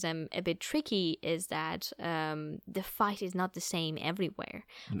feminism a bit tricky is that the fight is not the same everywhere.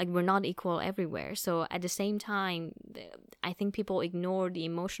 Like, we're not equal everywhere. So at the same time, I think people ignore the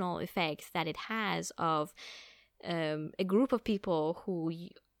emotional effect that it has of a group of people who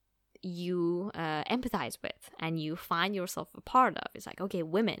you empathize with and you find yourself a part of. It's like, okay,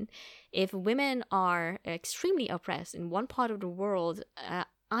 women. If women are extremely oppressed in one part of the world,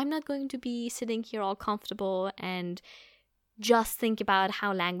 I'm not going to be sitting here all comfortable and just think about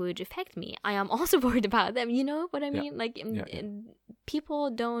how language affects me. I am also worried about them. You know what I mean? Like, people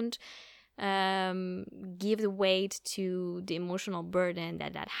don't give the weight to the emotional burden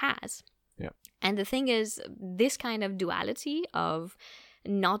that has. Yeah. And the thing is, this kind of duality of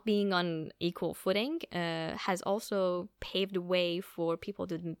not being on equal footing has also paved the way for people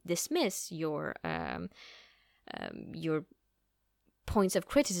to dismiss your points of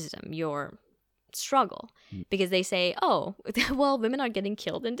criticism, your struggle, because they say, oh, well, women are getting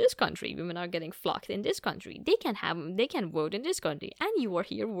killed in this country, women are getting flocked in this country, they can vote in this country, and you are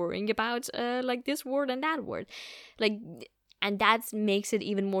here worrying about like this word and that word, like, and that makes it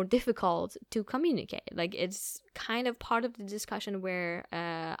even more difficult to communicate. Like, it's kind of part of the discussion where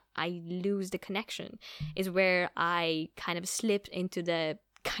I lose the connection, is where I kind of slip into the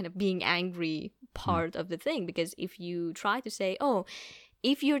kind of being angry part of the thing, because if you try to say, oh,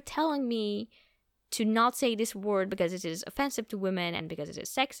 if you're telling me to not say this word because it is offensive to women and because it is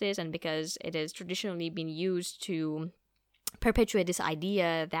sexist and because it has traditionally been used to perpetuate this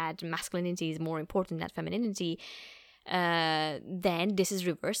idea that masculinity is more important than femininity, then this is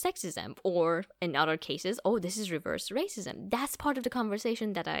reverse sexism, or in other cases, oh, this is reverse racism. That's part of the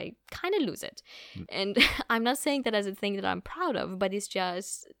conversation that I kind of lose it. And I'm not saying that as a thing that I'm proud of, but it's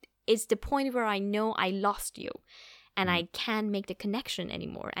the point where I know I lost you. And I can't make the connection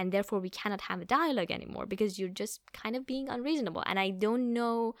anymore. And therefore, we cannot have a dialogue anymore because you're just kind of being unreasonable. And I don't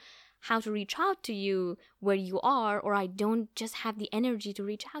know how to reach out to you where you are, or I don't just have the energy to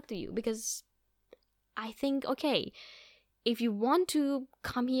reach out to you. Because I think, okay, if you want to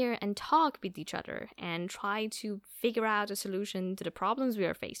come here and talk with each other and try to figure out a solution to the problems we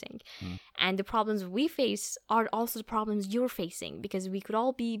are facing, and the problems we face are also the problems you're facing, because we could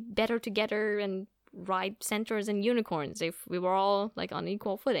all be better together and ride centaurs and unicorns if we were all like on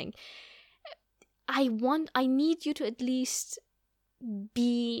equal footing. I need you to at least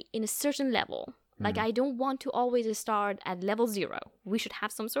be in a certain level. Like, I don't want to always start at level 0. We should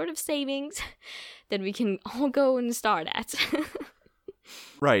have some sort of savings that we can all go and start at.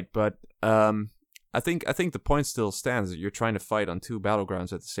 Right, but I think the point still stands that you're trying to fight on two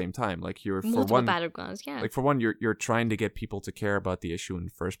battlegrounds at the same time. Like, you're multiple battlegrounds, yeah. Like, for one, you're trying to get people to care about the issue in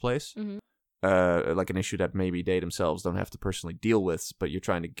the first place. Like an issue that maybe they themselves don't have to personally deal with, but you're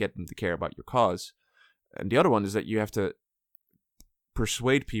trying to get them to care about your cause. And the other one is that you have to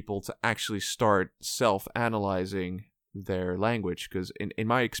persuade people to actually start self-analyzing their language, because in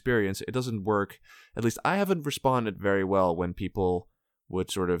my experience, it doesn't work. At least I haven't responded very well when people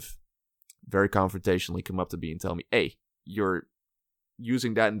would sort of very confrontationally come up to me and tell me, hey, you're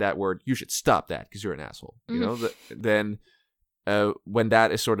using that and that word, you should stop that because you're an asshole. You know, then when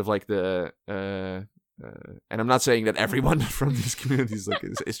that is sort of like the and I'm not saying that everyone from these communities like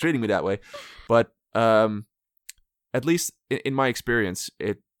is treating me that way, but at least in my experience,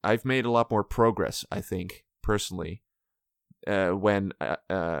 I've made a lot more progress, I think, personally, when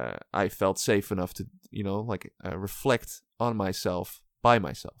I felt safe enough to, you know, like reflect on myself by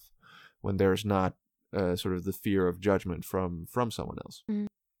myself, when there's not sort of the fear of judgment from someone else.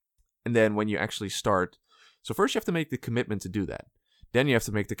 And then when you actually start, so first you have to make the commitment to do that. Then you have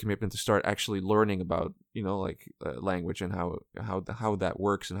to make the commitment to start actually learning about, you know, like language and how that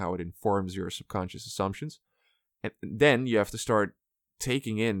works and how it informs your subconscious assumptions. And then you have to start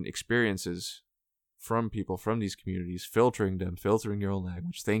taking in experiences from people from these communities, filtering your own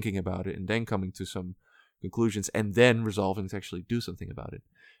language, thinking about it, and then coming to some conclusions, and then resolving to actually do something about it.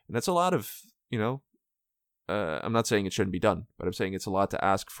 And that's a lot of, you know, I'm not saying it shouldn't be done, but I'm saying it's a lot to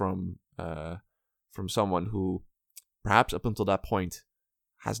ask from someone who perhaps up until that point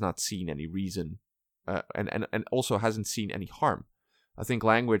has not seen any reason and also hasn't seen any harm. I think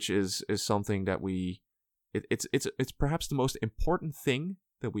language is something that it's perhaps the most important thing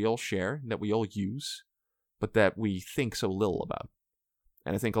that we all share, that we all use, but that we think so little about.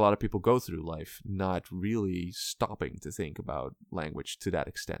 And I think a lot of people go through life not really stopping to think about language to that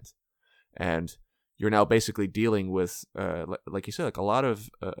extent. And you're now basically dealing with, like you said, like a lot of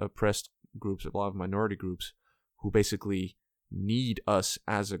oppressed groups, a lot of minority groups who basically need us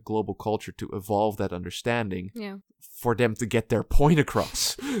as a global culture to evolve that understanding for them to get their point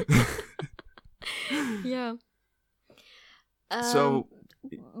across. Yeah. So...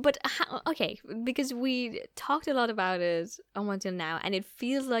 But okay, because we talked a lot about it until now, and it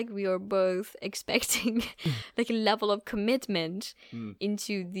feels like we are both expecting like a level of commitment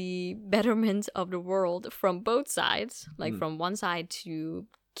into the betterment of the world from both sides. Like from one side to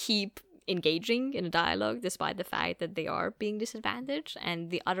keep engaging in a dialogue despite the fact that they are being disadvantaged, and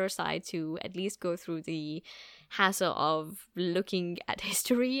the other side to at least go through the hassle of looking at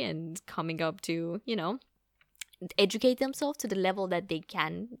history and coming up to, you know, educate themselves to the level that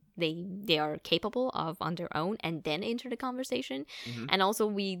they are capable of on their own, and then enter the conversation. And also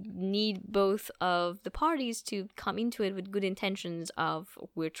we need both of the parties to come into it with good intentions of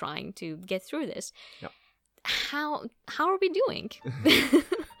we're trying to get through this. How are we doing?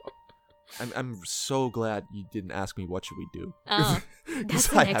 I'm so glad you didn't ask me what should we do. That's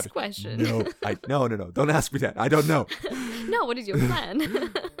the next question. No, don't ask me that. I don't know. No, what is your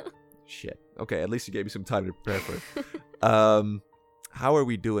plan? Shit. Okay, at least you gave me some time to prepare for it. How are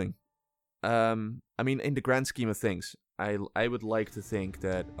we doing? I mean, in the grand scheme of things, I would like to think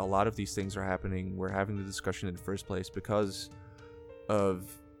that a lot of these things are happening. We're having the discussion in the first place because of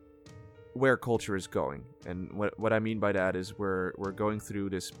where culture is going. And what I mean by that is we're going through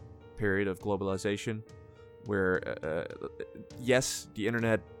this period of globalization where, yes, the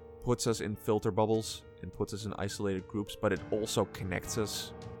internet puts us in filter bubbles and puts us in isolated groups, but it also connects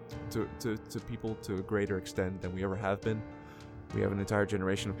us to people to a greater extent than we ever have been. We have an entire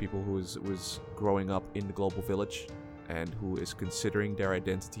generation of people who was growing up in the global village and who is considering their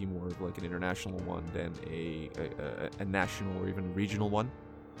identity more of like an international one than a national or even regional one.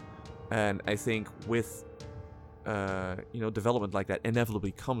 And I think with development like that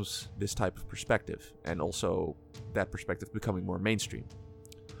inevitably comes this type of perspective, and also that perspective becoming more mainstream.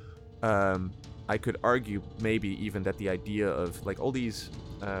 I could argue maybe even that the idea of like all these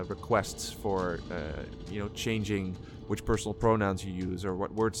requests for changing which personal pronouns you use or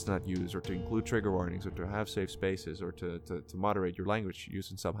what words to not use, or to include trigger warnings, or to have safe spaces, or to moderate your language use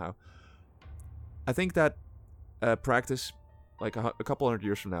in somehow. I think that practice like a couple hundred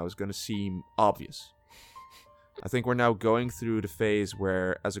years from now is going to seem obvious. I think we're now going through the phase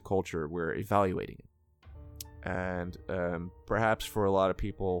where as a culture we're evaluating it, and perhaps for a lot of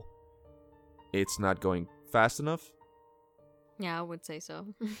people it's not going fast enough. Yeah, I would say so.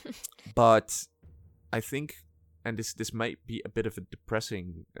 But I think, and this might be a bit of a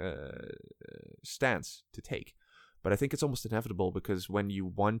depressing stance to take, but I think it's almost inevitable, because when you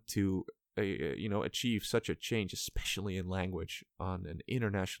want to achieve such a change, especially in language on an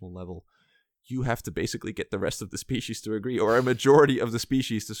international level, you have to basically get the rest of the species to agree, or a majority of the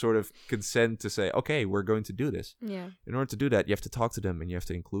species to sort of consent to say, okay, we're going to do this. Yeah. In order to do that, you have to talk to them and you have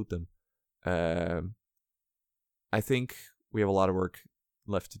to include them. I think we have a lot of work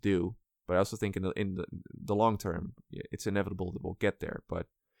left to do, but I also think in the long term, it's inevitable that we'll get there. But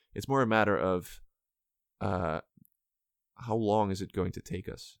it's more a matter of how long is it going to take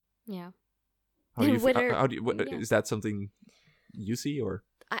us? Yeah. Is that something you see, or?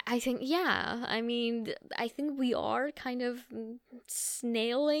 I think, yeah. I mean, I think we are kind of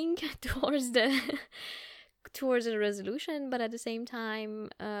snailing towards a resolution, but at the same time,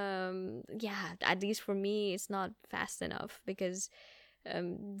 at least for me, it's not fast enough, because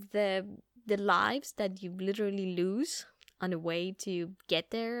the lives that you literally lose on the way to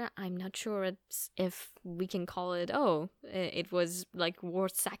get there, I'm not sure if we can call it, it was like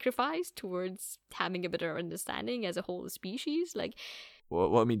worth sacrifice towards having a better understanding as a whole species. Like,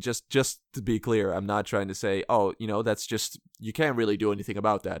 well, I mean, just to be clear, I'm not trying to say, that's just, you can't really do anything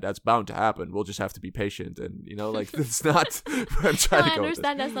about that. That's bound to happen. We'll just have to be patient. And, that's not where I'm trying to go. I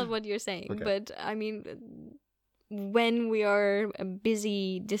understand that's not what you're saying. Okay. But, I mean, when we are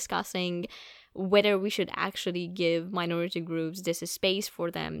busy discussing whether we should actually give minority groups this a space for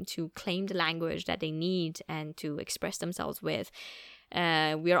them to claim the language that they need and to express themselves with,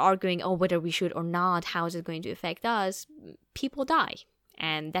 we are arguing, whether we should or not, how is it going to affect us? People die.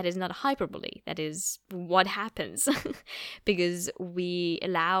 And that is not a hyperbole. That is what happens because we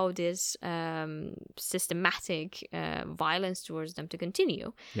allow this systematic violence towards them to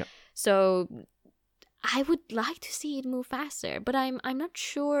continue. Yeah. So I would like to see it move faster, but I'm not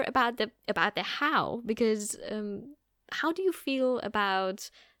sure about the how, because how do you feel about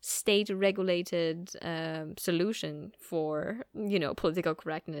state-regulated solution for, political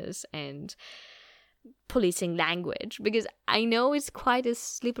correctness and policing language? Because I know it's quite a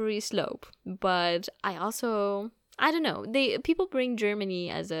slippery slope, but I don't know. People bring Germany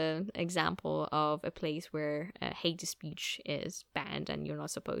as an example of a place where hate speech is banned and you're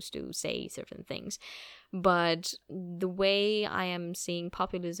not supposed to say certain things. But the way I am seeing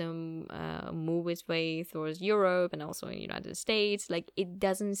populism move its way towards Europe and also in the United States, like, it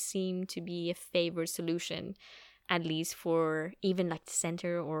doesn't seem to be a favored solution, at least for even like the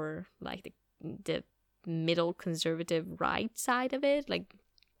center or like the middle conservative right side of it. Like,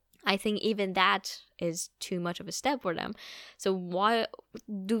 I think even that is too much of a step for them. So why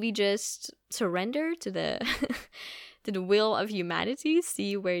do we just surrender to the to the will of humanity,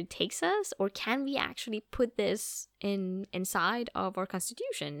 see where it takes us? Or can we actually put this inside of our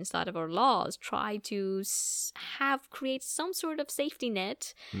constitution, inside of our laws, try to create some sort of safety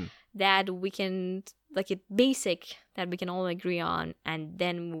net that we can, like a basic that we can all agree on, and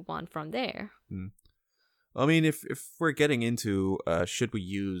then move on from there? I mean, if we're getting into should we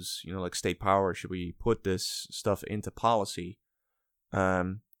use, like, state power, should we put this stuff into policy?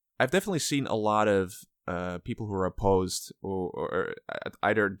 I've definitely seen a lot of people who are opposed or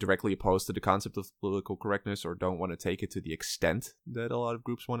either directly opposed to the concept of political correctness or don't want to take it to the extent that a lot of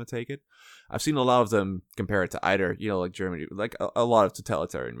groups want to take it. I've seen a lot of them compare it to either, like Germany, like a lot of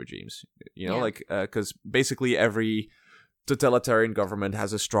totalitarian regimes, like, because basically every totalitarian government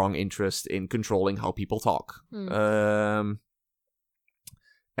has a strong interest in controlling how people talk.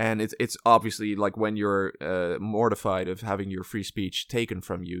 And it's obviously like when you're mortified of having your free speech taken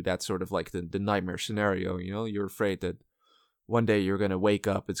from you, that's sort of like the nightmare scenario. You're afraid that one day you're going to wake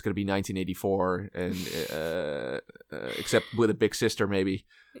up, it's going to be 1984, and except with a big sister, maybe.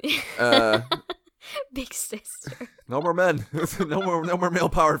 Big sister. No more men. no more male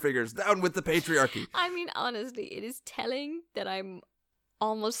power figures. Down with the patriarchy. I mean, honestly, it is telling that I'm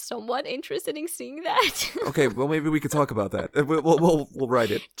almost somewhat interested in seeing that. Okay, well, maybe we could talk about that. We'll write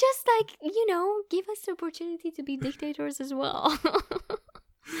it. Just like, give us the opportunity to be dictators as well.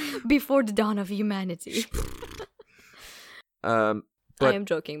 Before the dawn of humanity. But I am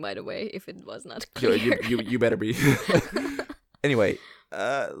joking, by the way, if it was not clear. You better be. Anyway,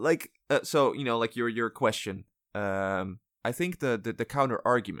 so, like your question, I think the counter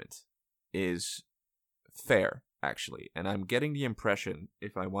argument is fair, actually, and I'm getting the impression,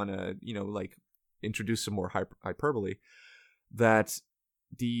 if I want to, like, introduce some more hyperbole, that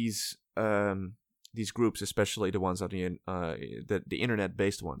these groups, especially the ones on the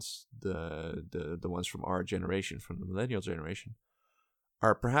internet-based ones, the ones from our generation, from the millennial generation,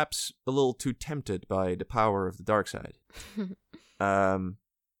 are perhaps a little too tempted by the power of the dark side.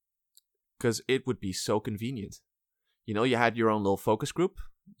 Because it would be so convenient. You had your own little focus group.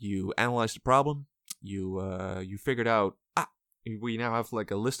 You analyzed the problem. You figured out, we now have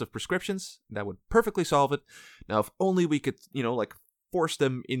like a list of prescriptions that would perfectly solve it. Now, if only we could, like, force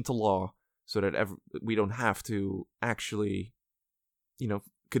them into law so that we don't have to actually,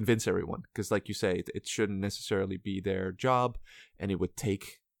 convince everyone. Because, like you say, it shouldn't necessarily be their job, and it would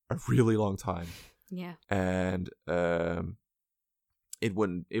take a really long time. Yeah. And it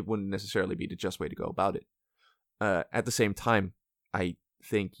wouldn't necessarily be the just way to go about it. At the same time, I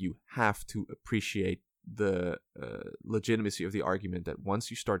think you have to appreciate the legitimacy of the argument that once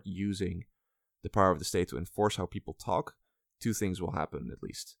you start using the power of the state to enforce how people talk, two things will happen, at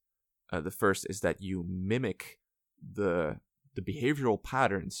least. The first is that you mimic the behavioral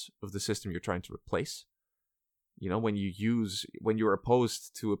patterns of the system you're trying to replace. When you're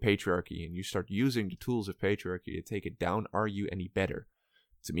opposed to a patriarchy and you start using the tools of patriarchy to take it down, are you any better?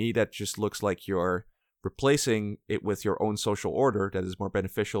 To me, that just looks like you're replacing it with your own social order that is more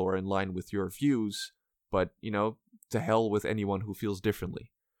beneficial or in line with your views, but, to hell with anyone who feels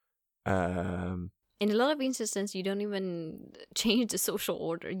differently. In a lot of instances, you don't even change the social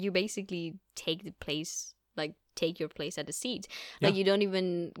order. You basically take your place at the seat. Like, you don't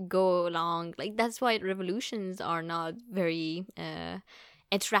even go along. Like, that's why revolutions are not very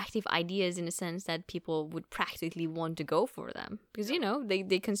attractive ideas, in a sense that people would practically want to go for them. Because,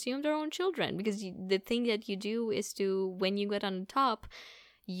 they consume their own children. Because the thing that you do is when you get on the top,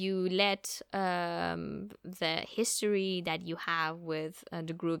 you let the history that you have with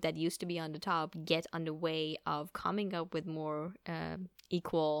the group that used to be on the top get on the way of coming up with more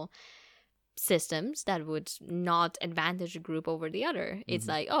equal systems that would not advantage a group over the other. Mm-hmm. It's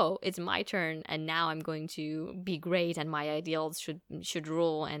like, oh, it's my turn, and now I'm going to be great, and my ideals should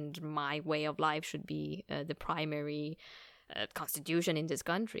rule, and my way of life should be the primary constitution in this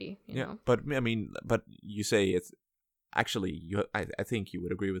country. You know? But I mean, but you say actually, I think you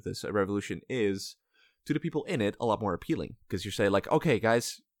would agree with this, a revolution is, to the people in it, a lot more appealing. Because you say, like, okay,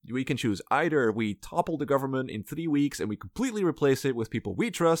 guys, we can choose. Either we topple the government in 3 weeks and we completely replace it with people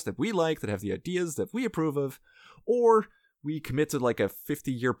we trust, that we like, that have the ideas that we approve of, or we commit to like a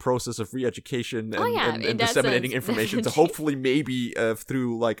 50-year process of re-education and disseminating information to hopefully maybe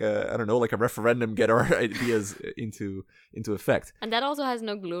through like a referendum get our ideas into effect. And that also has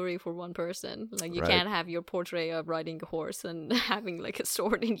no glory for one person. Like you can't have your portrait of riding a horse and having like a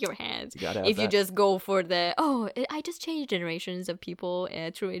sword in your hand if you just go for the I just changed generations of people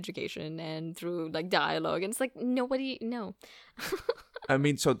through education and through like dialogue. And it's like no. I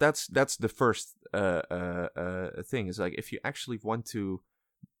mean, so that's the first thing is like if you actually want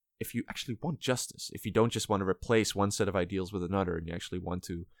justice, if you don't just want to replace one set of ideals with another, and you actually want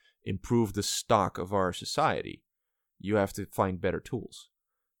to improve the stock of our society, you have to find better tools.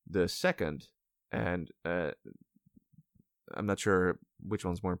 The second, and I'm not sure which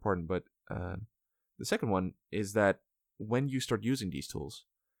one's more important, but the second one is that when you start using these tools,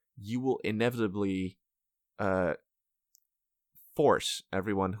 you will inevitably force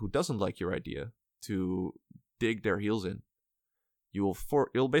everyone who doesn't like your idea to dig their heels in. You'll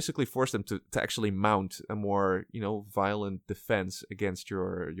basically force them to actually mount a more, violent defense against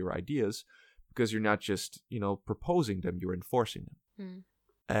your ideas, because you're not just, proposing them, you're enforcing them.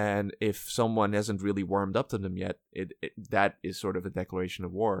 And if someone hasn't really warmed up to them yet, that is sort of a declaration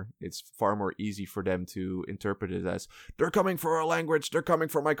of war. It's far more easy for them to interpret it as, they're coming for our language, they're coming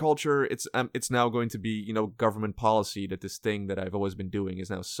for my culture. It's now going to be, government policy that this thing that I've always been doing is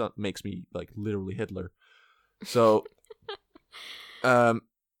now makes me like literally Hitler. So, but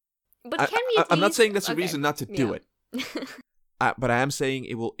I'm not saying that's a reason not to do it. But I am saying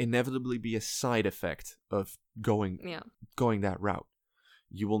it will inevitably be a side effect of going that route.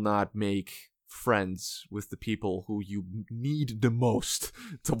 You will not make friends with the people who you need the most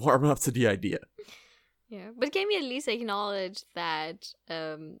to warm up to the idea. Yeah, but can we at least acknowledge that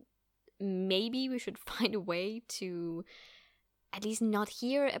maybe we should find a way to at least not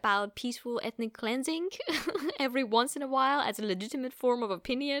hear about peaceful ethnic cleansing every once in a while as a legitimate form of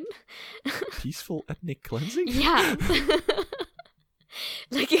opinion? Peaceful ethnic cleansing? Yeah.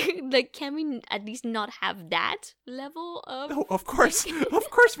 Like, can we at least not have that level of? No, of course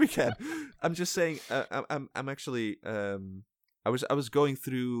we can. I'm just saying. I'm actually. I was going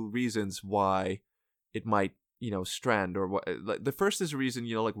through reasons why it might, strand, or what. Like the first is a reason,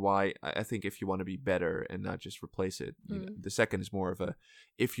 like why I think if you want to be better and not just replace it. The second is more of a,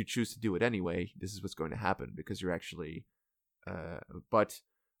 if you choose to do it anyway, this is what's going to happen, because you're actually. But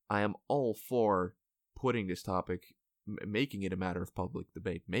I am all for putting this topic, making it a matter of public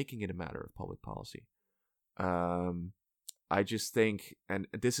debate, making it a matter of public policy. I just think, and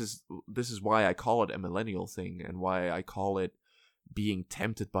this is why I call it a millennial thing, and why I call it being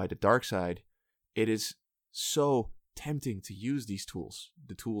tempted by the dark side. It is so tempting to use these tools,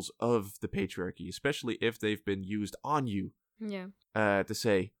 the tools of the patriarchy, especially if they've been used on you. Yeah. To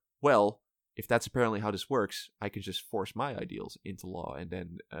say, well, if that's apparently how this works, I can just force my ideals into law, and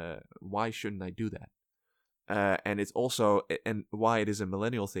then why shouldn't I do that? And it's also, and why it is a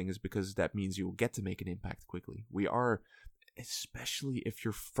millennial thing is because that means you will get to make an impact quickly. We are, especially if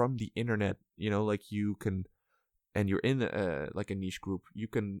you're from the internet, like you can, and you're in like a niche group, you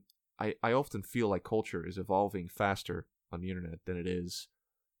can, I often feel like culture is evolving faster on the internet than it is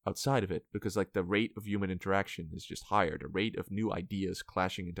outside of it, because like the rate of human interaction is just higher. The rate of new ideas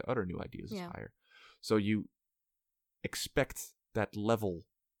clashing into other new ideas is higher. So you expect that level,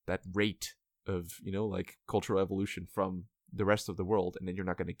 that rate of, like cultural evolution from the rest of the world, and then you're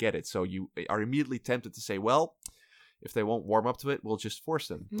not going to get it. So you are immediately tempted to say, well, if they won't warm up to it, we'll just force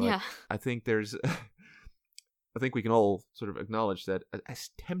them. But I think I think we can all sort of acknowledge that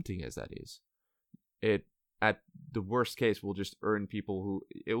as tempting as that is, it, at the worst case, will just earn people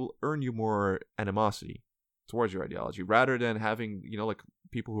it will earn you more animosity towards your ideology, rather than having, like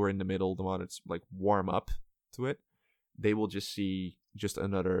people who are in the middle, the ones like warm up to it. They will just see just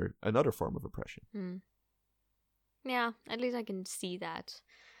another form of oppression. Yeah, at least I can see that.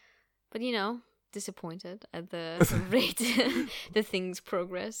 But disappointed at the rate the things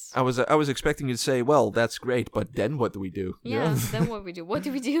progress. I was expecting you to say, well, that's great, but then what do we do? Yeah, then what we do? What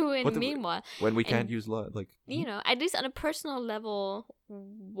do we do meanwhile? When we can't use law, like at least on a personal level,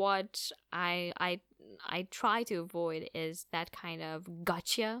 what I try to avoid is that kind of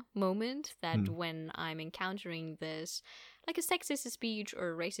gotcha moment that when I'm encountering this, like a sexist speech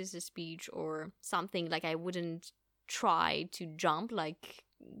or racist speech or something, like I wouldn't try to jump like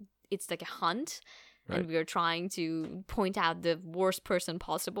it's like a hunt. Right. And we are trying to point out the worst person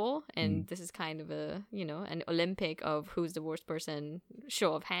possible. And this is kind of a, an Olympic of who's the worst person,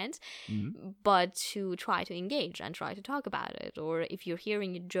 show of hands. But to try to engage and try to talk about it. Or if you're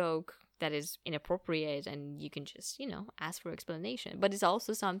hearing a joke that is inappropriate, and you can just, ask for explanation. But it's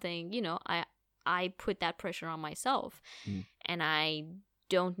also something, I put that pressure on myself, and I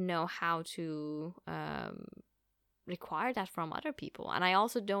don't know how to require that from other people. And I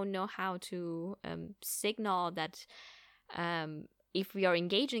also don't know how to signal that if we are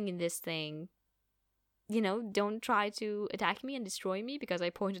engaging in this thing, don't try to attack me and destroy me because I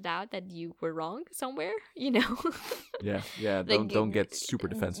pointed out that you were wrong somewhere, Yeah. Like, don't get super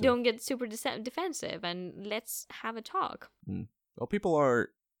defensive. Don't get super defensive, and let's have a talk. Well, people are,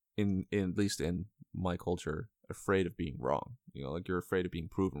 in at least in my culture, afraid of being wrong. Like, you're afraid of being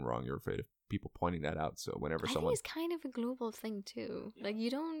proven wrong. You're afraid of people pointing that out. So whenever I someone think it's kind of a global thing too. Like, you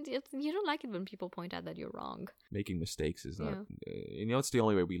don't like it when people point out that you're wrong. making mistakes is not, it's the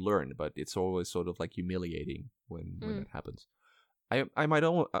only way we learn, but it's always sort of like humiliating when that happens. I might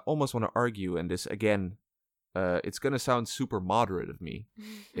almost want to argue, and this again, it's going to sound super moderate of me,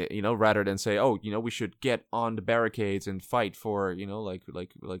 rather than say, oh, we should get on the barricades and fight for,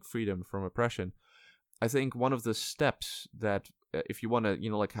 like freedom from oppression. I think one of the steps that, if you want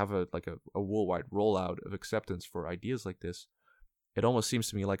to, have a worldwide rollout of acceptance for ideas like this, it almost seems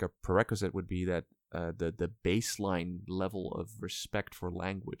to me like a prerequisite would be that the baseline level of respect for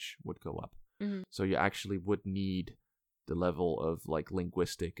language would go up. So you actually would need the level of like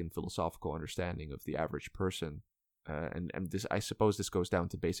linguistic and philosophical understanding of the average person, and this, I suppose, this goes down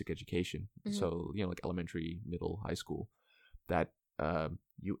to basic education. So like elementary, middle, high school, that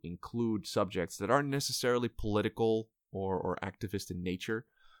you include subjects that aren't necessarily political or activist in nature,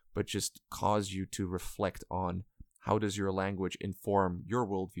 but just cause you to reflect on how does your language inform your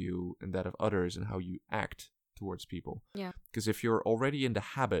worldview and that of others, and how you act towards people. Yeah. Because if you're already in the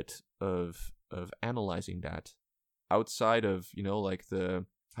habit of analyzing that outside of, like the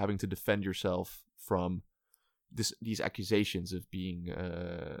having to defend yourself from these accusations of being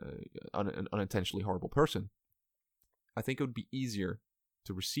an unintentionally horrible person, I think it would be easier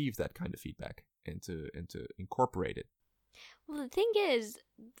to receive that kind of feedback and to incorporate it. Well, the thing is,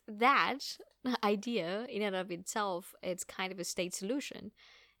 that idea in and of itself, it's kind of a state solution.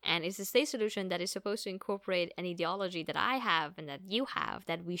 And it's a state solution that is supposed to incorporate an ideology that I have and that you have,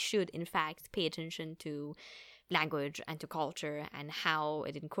 that we should, in fact, pay attention to language and to culture and how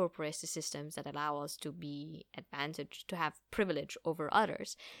it incorporates the systems that allow us to be advantaged, to have privilege over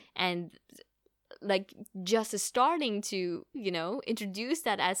others. And like, just starting to, introduce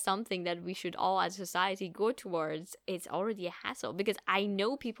that as something that we should all as a society go towards, it's already a hassle, because I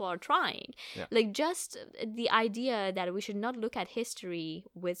know people are trying. Yeah. Like, just the idea that we should not look at history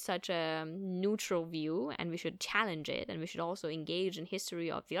with such a neutral view, and we should challenge it, and we should also engage in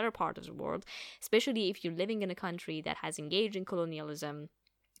history of the other part of the world, especially if you're living in a country that has engaged in colonialism.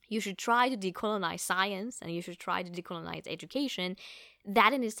 You should try to decolonize science, and you should try to decolonize education.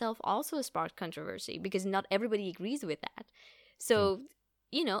 That in itself also sparked controversy, because not everybody agrees with that. So,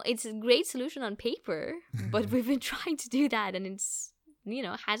 it's a great solution on paper, but we've been trying to do that, and it's,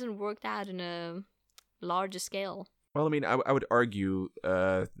 hasn't worked out in a larger scale. Well, I mean, I would argue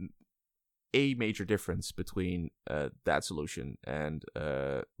a major difference between that solution and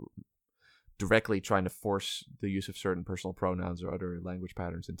directly trying to force the use of certain personal pronouns or other language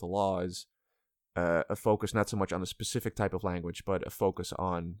patterns into law is a focus not so much on a specific type of language, but a focus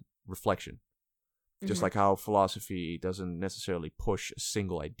on reflection. Just like how philosophy doesn't necessarily push a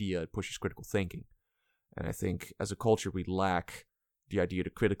single idea, it pushes critical thinking. And I think as a culture, we lack the idea to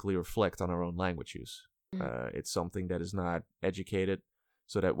critically reflect on our own language use. It's something that is not educated,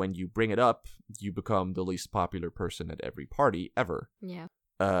 so that when you bring it up, you become the least popular person at every party ever. Yeah.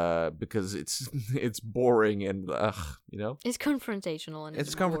 Because it's boring and it's confrontational, and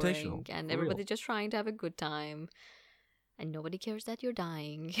it's confrontational, and everybody's just trying to have a good time, and nobody cares that you're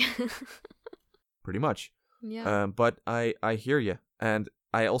dying. Pretty much. Yeah. But I hear you, and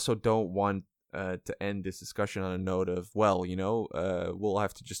I also don't want to end this discussion on a note of, well, we'll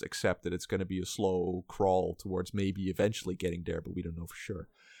have to just accept that it's going to be a slow crawl towards maybe eventually getting there, but we don't know for sure.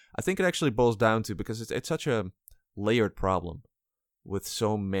 I think it actually boils down to, because it's such a layered problem with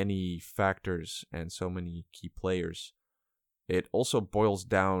so many factors and so many key players, it also boils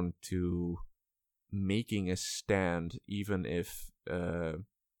down to making a stand, even if it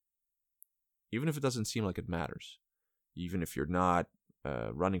doesn't seem like it matters, even if you're not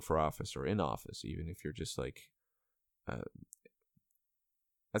running for office or in office, even if you're just like,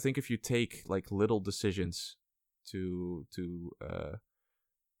 I think if you take like little decisions to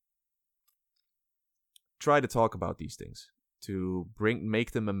try to talk about these things, to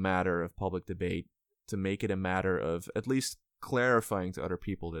make them a matter of public debate, to make it a matter of at least clarifying to other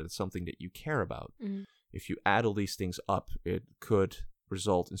people that it's something that you care about. Mm. If you add all these things up, it could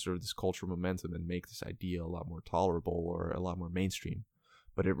result in sort of this cultural momentum and make this idea a lot more tolerable or a lot more mainstream.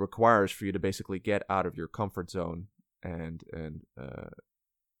 But it requires for you to basically get out of your comfort zone and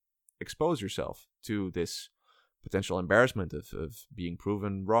expose yourself to this potential embarrassment of being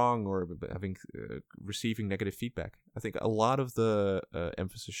proven wrong or having receiving negative feedback. I think a lot of the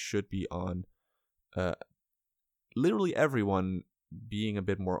emphasis should be on literally everyone being a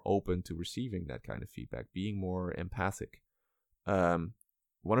bit more open to receiving that kind of feedback, being more empathic.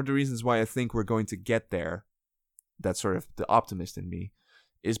 One of the reasons why I think we're going to get there, that's sort of the optimist in me,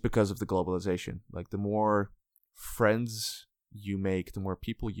 is because of the globalization. Like, the more friends you make, the more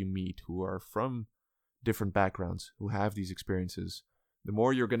people you meet who are from different backgrounds, who have these experiences, the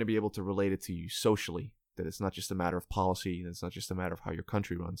more you're going to be able to relate it to you socially. That it's not just a matter of policy, and it's not just a matter of how your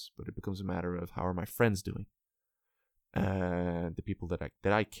country runs, but it becomes a matter of how are my friends doing, the people that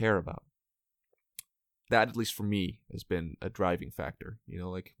I care about. That, at least for me, has been a driving factor. You know,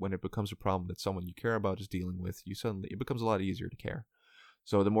 like, when it becomes a problem that someone you care about is dealing with, it becomes a lot easier to care.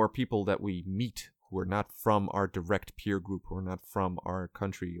 So the more people that we meet who are not from our direct peer group, who are not from our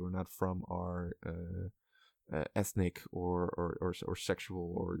country, or not from our ethnic or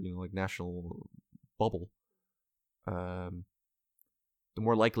sexual or, you know, like, national bubble, the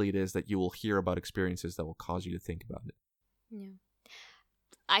more likely it is that you will hear about experiences that will cause you to think about it. Yeah.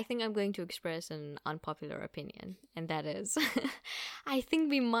 I think I'm going to express an unpopular opinion, and that is, I think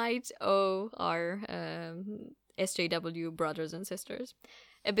we might owe our SJW brothers and sisters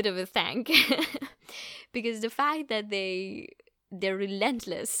a bit of a thank, because the fact that their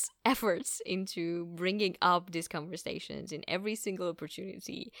relentless efforts into bringing up these conversations in every single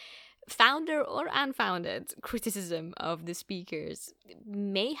opportunity, founded or unfounded criticism of the speakers,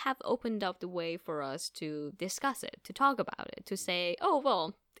 may have opened up the way for us to discuss it, to talk about it, to say, oh,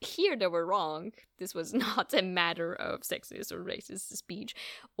 well, here they were wrong. This was not a matter of sexist or racist speech.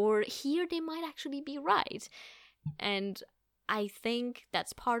 Or here they might actually be right. And I think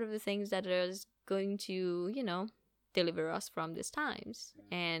that's part of the things that is going to, you know, deliver us from these times.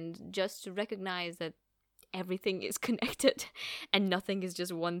 And just to recognize that everything is connected and nothing is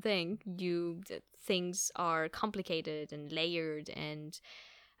just one thing. Things are complicated and layered, and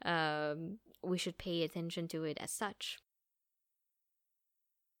we should pay attention to it as such.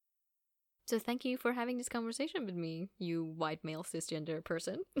 So thank you for having this conversation with me, you white male cisgender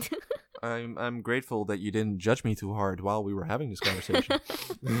person. I'm grateful that you didn't judge me too hard while we were having this conversation.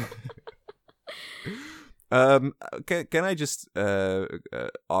 Can I just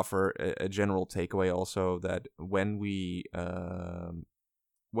offer a general takeaway also, that when we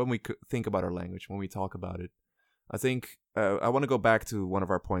think about our language, when we talk about it, I think I want to go back to one of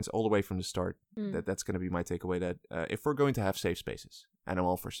our points all the way from the start. That's going to be my takeaway, that if we're going to have safe spaces, and I'm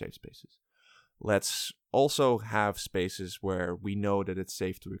all for safe spaces, let's also have spaces where we know that it's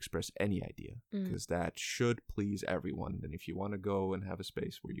safe to express any idea, because that should please everyone. And if you want to go and have a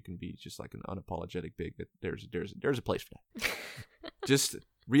space where you can be just like an unapologetic bigot, there's a place for that. Just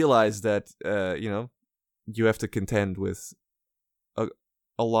realize that you have to contend with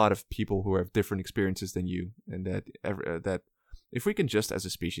a lot of people who have different experiences than you, and that if we can just as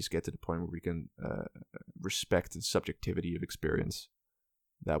a species get to the point where we can respect the subjectivity of experience,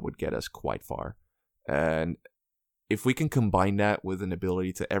 that would get us quite far. And if we can combine that with an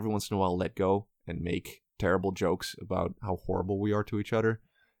ability to every once in a while let go and make terrible jokes about how horrible we are to each other,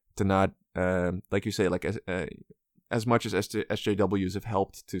 to not, like you say, like as much as SJWs have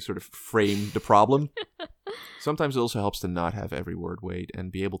helped to sort of frame the problem, sometimes it also helps to not have every word weighed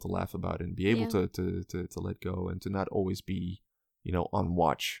and be able to laugh about it and be able to let go, and to not always be, on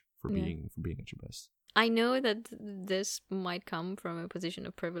watch for being at your best. I know that this might come from a position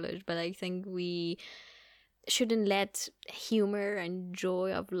of privilege, but I think we shouldn't let humor and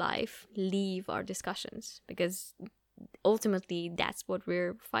joy of life leave our discussions, because ultimately that's what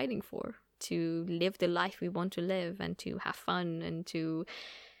we're fighting for, to live the life we want to live and to have fun and to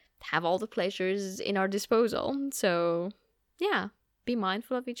have all the pleasures in our disposal. So, yeah, be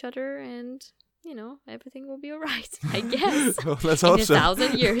mindful of each other, and, everything will be all right, I guess. Well, let's hope so. In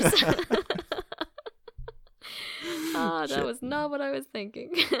 1,000 years. That was not what I was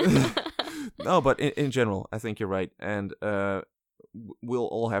thinking. No, but in general, I think you're right. And we'll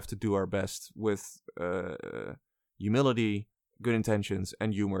all have to do our best with humility, good intentions,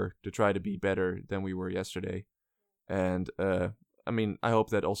 and humor to try to be better than we were yesterday. And I hope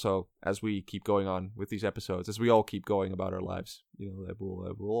that also, as we keep going on with these episodes, as we all keep going about our lives, that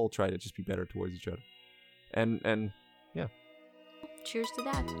we'll all try to just be better towards each other. And yeah. Cheers to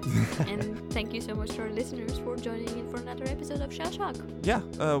that. And thank you so much to our listeners for joining in for another episode of Shell Shock. Yeah,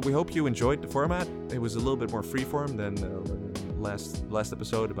 we hope you enjoyed the format. It was a little bit more freeform than last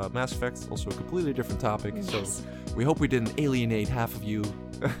episode about Mass Effect. Also a completely different topic. Yes. So we hope we didn't alienate half of you.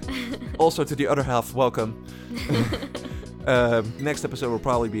 Also to the other half, welcome. Next episode will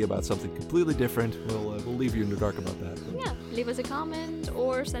probably be about something completely different. We'll leave you in the dark about that. Yeah, leave us a comment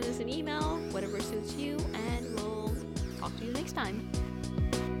or send us an email, whatever suits you, and we'll talk to you next time.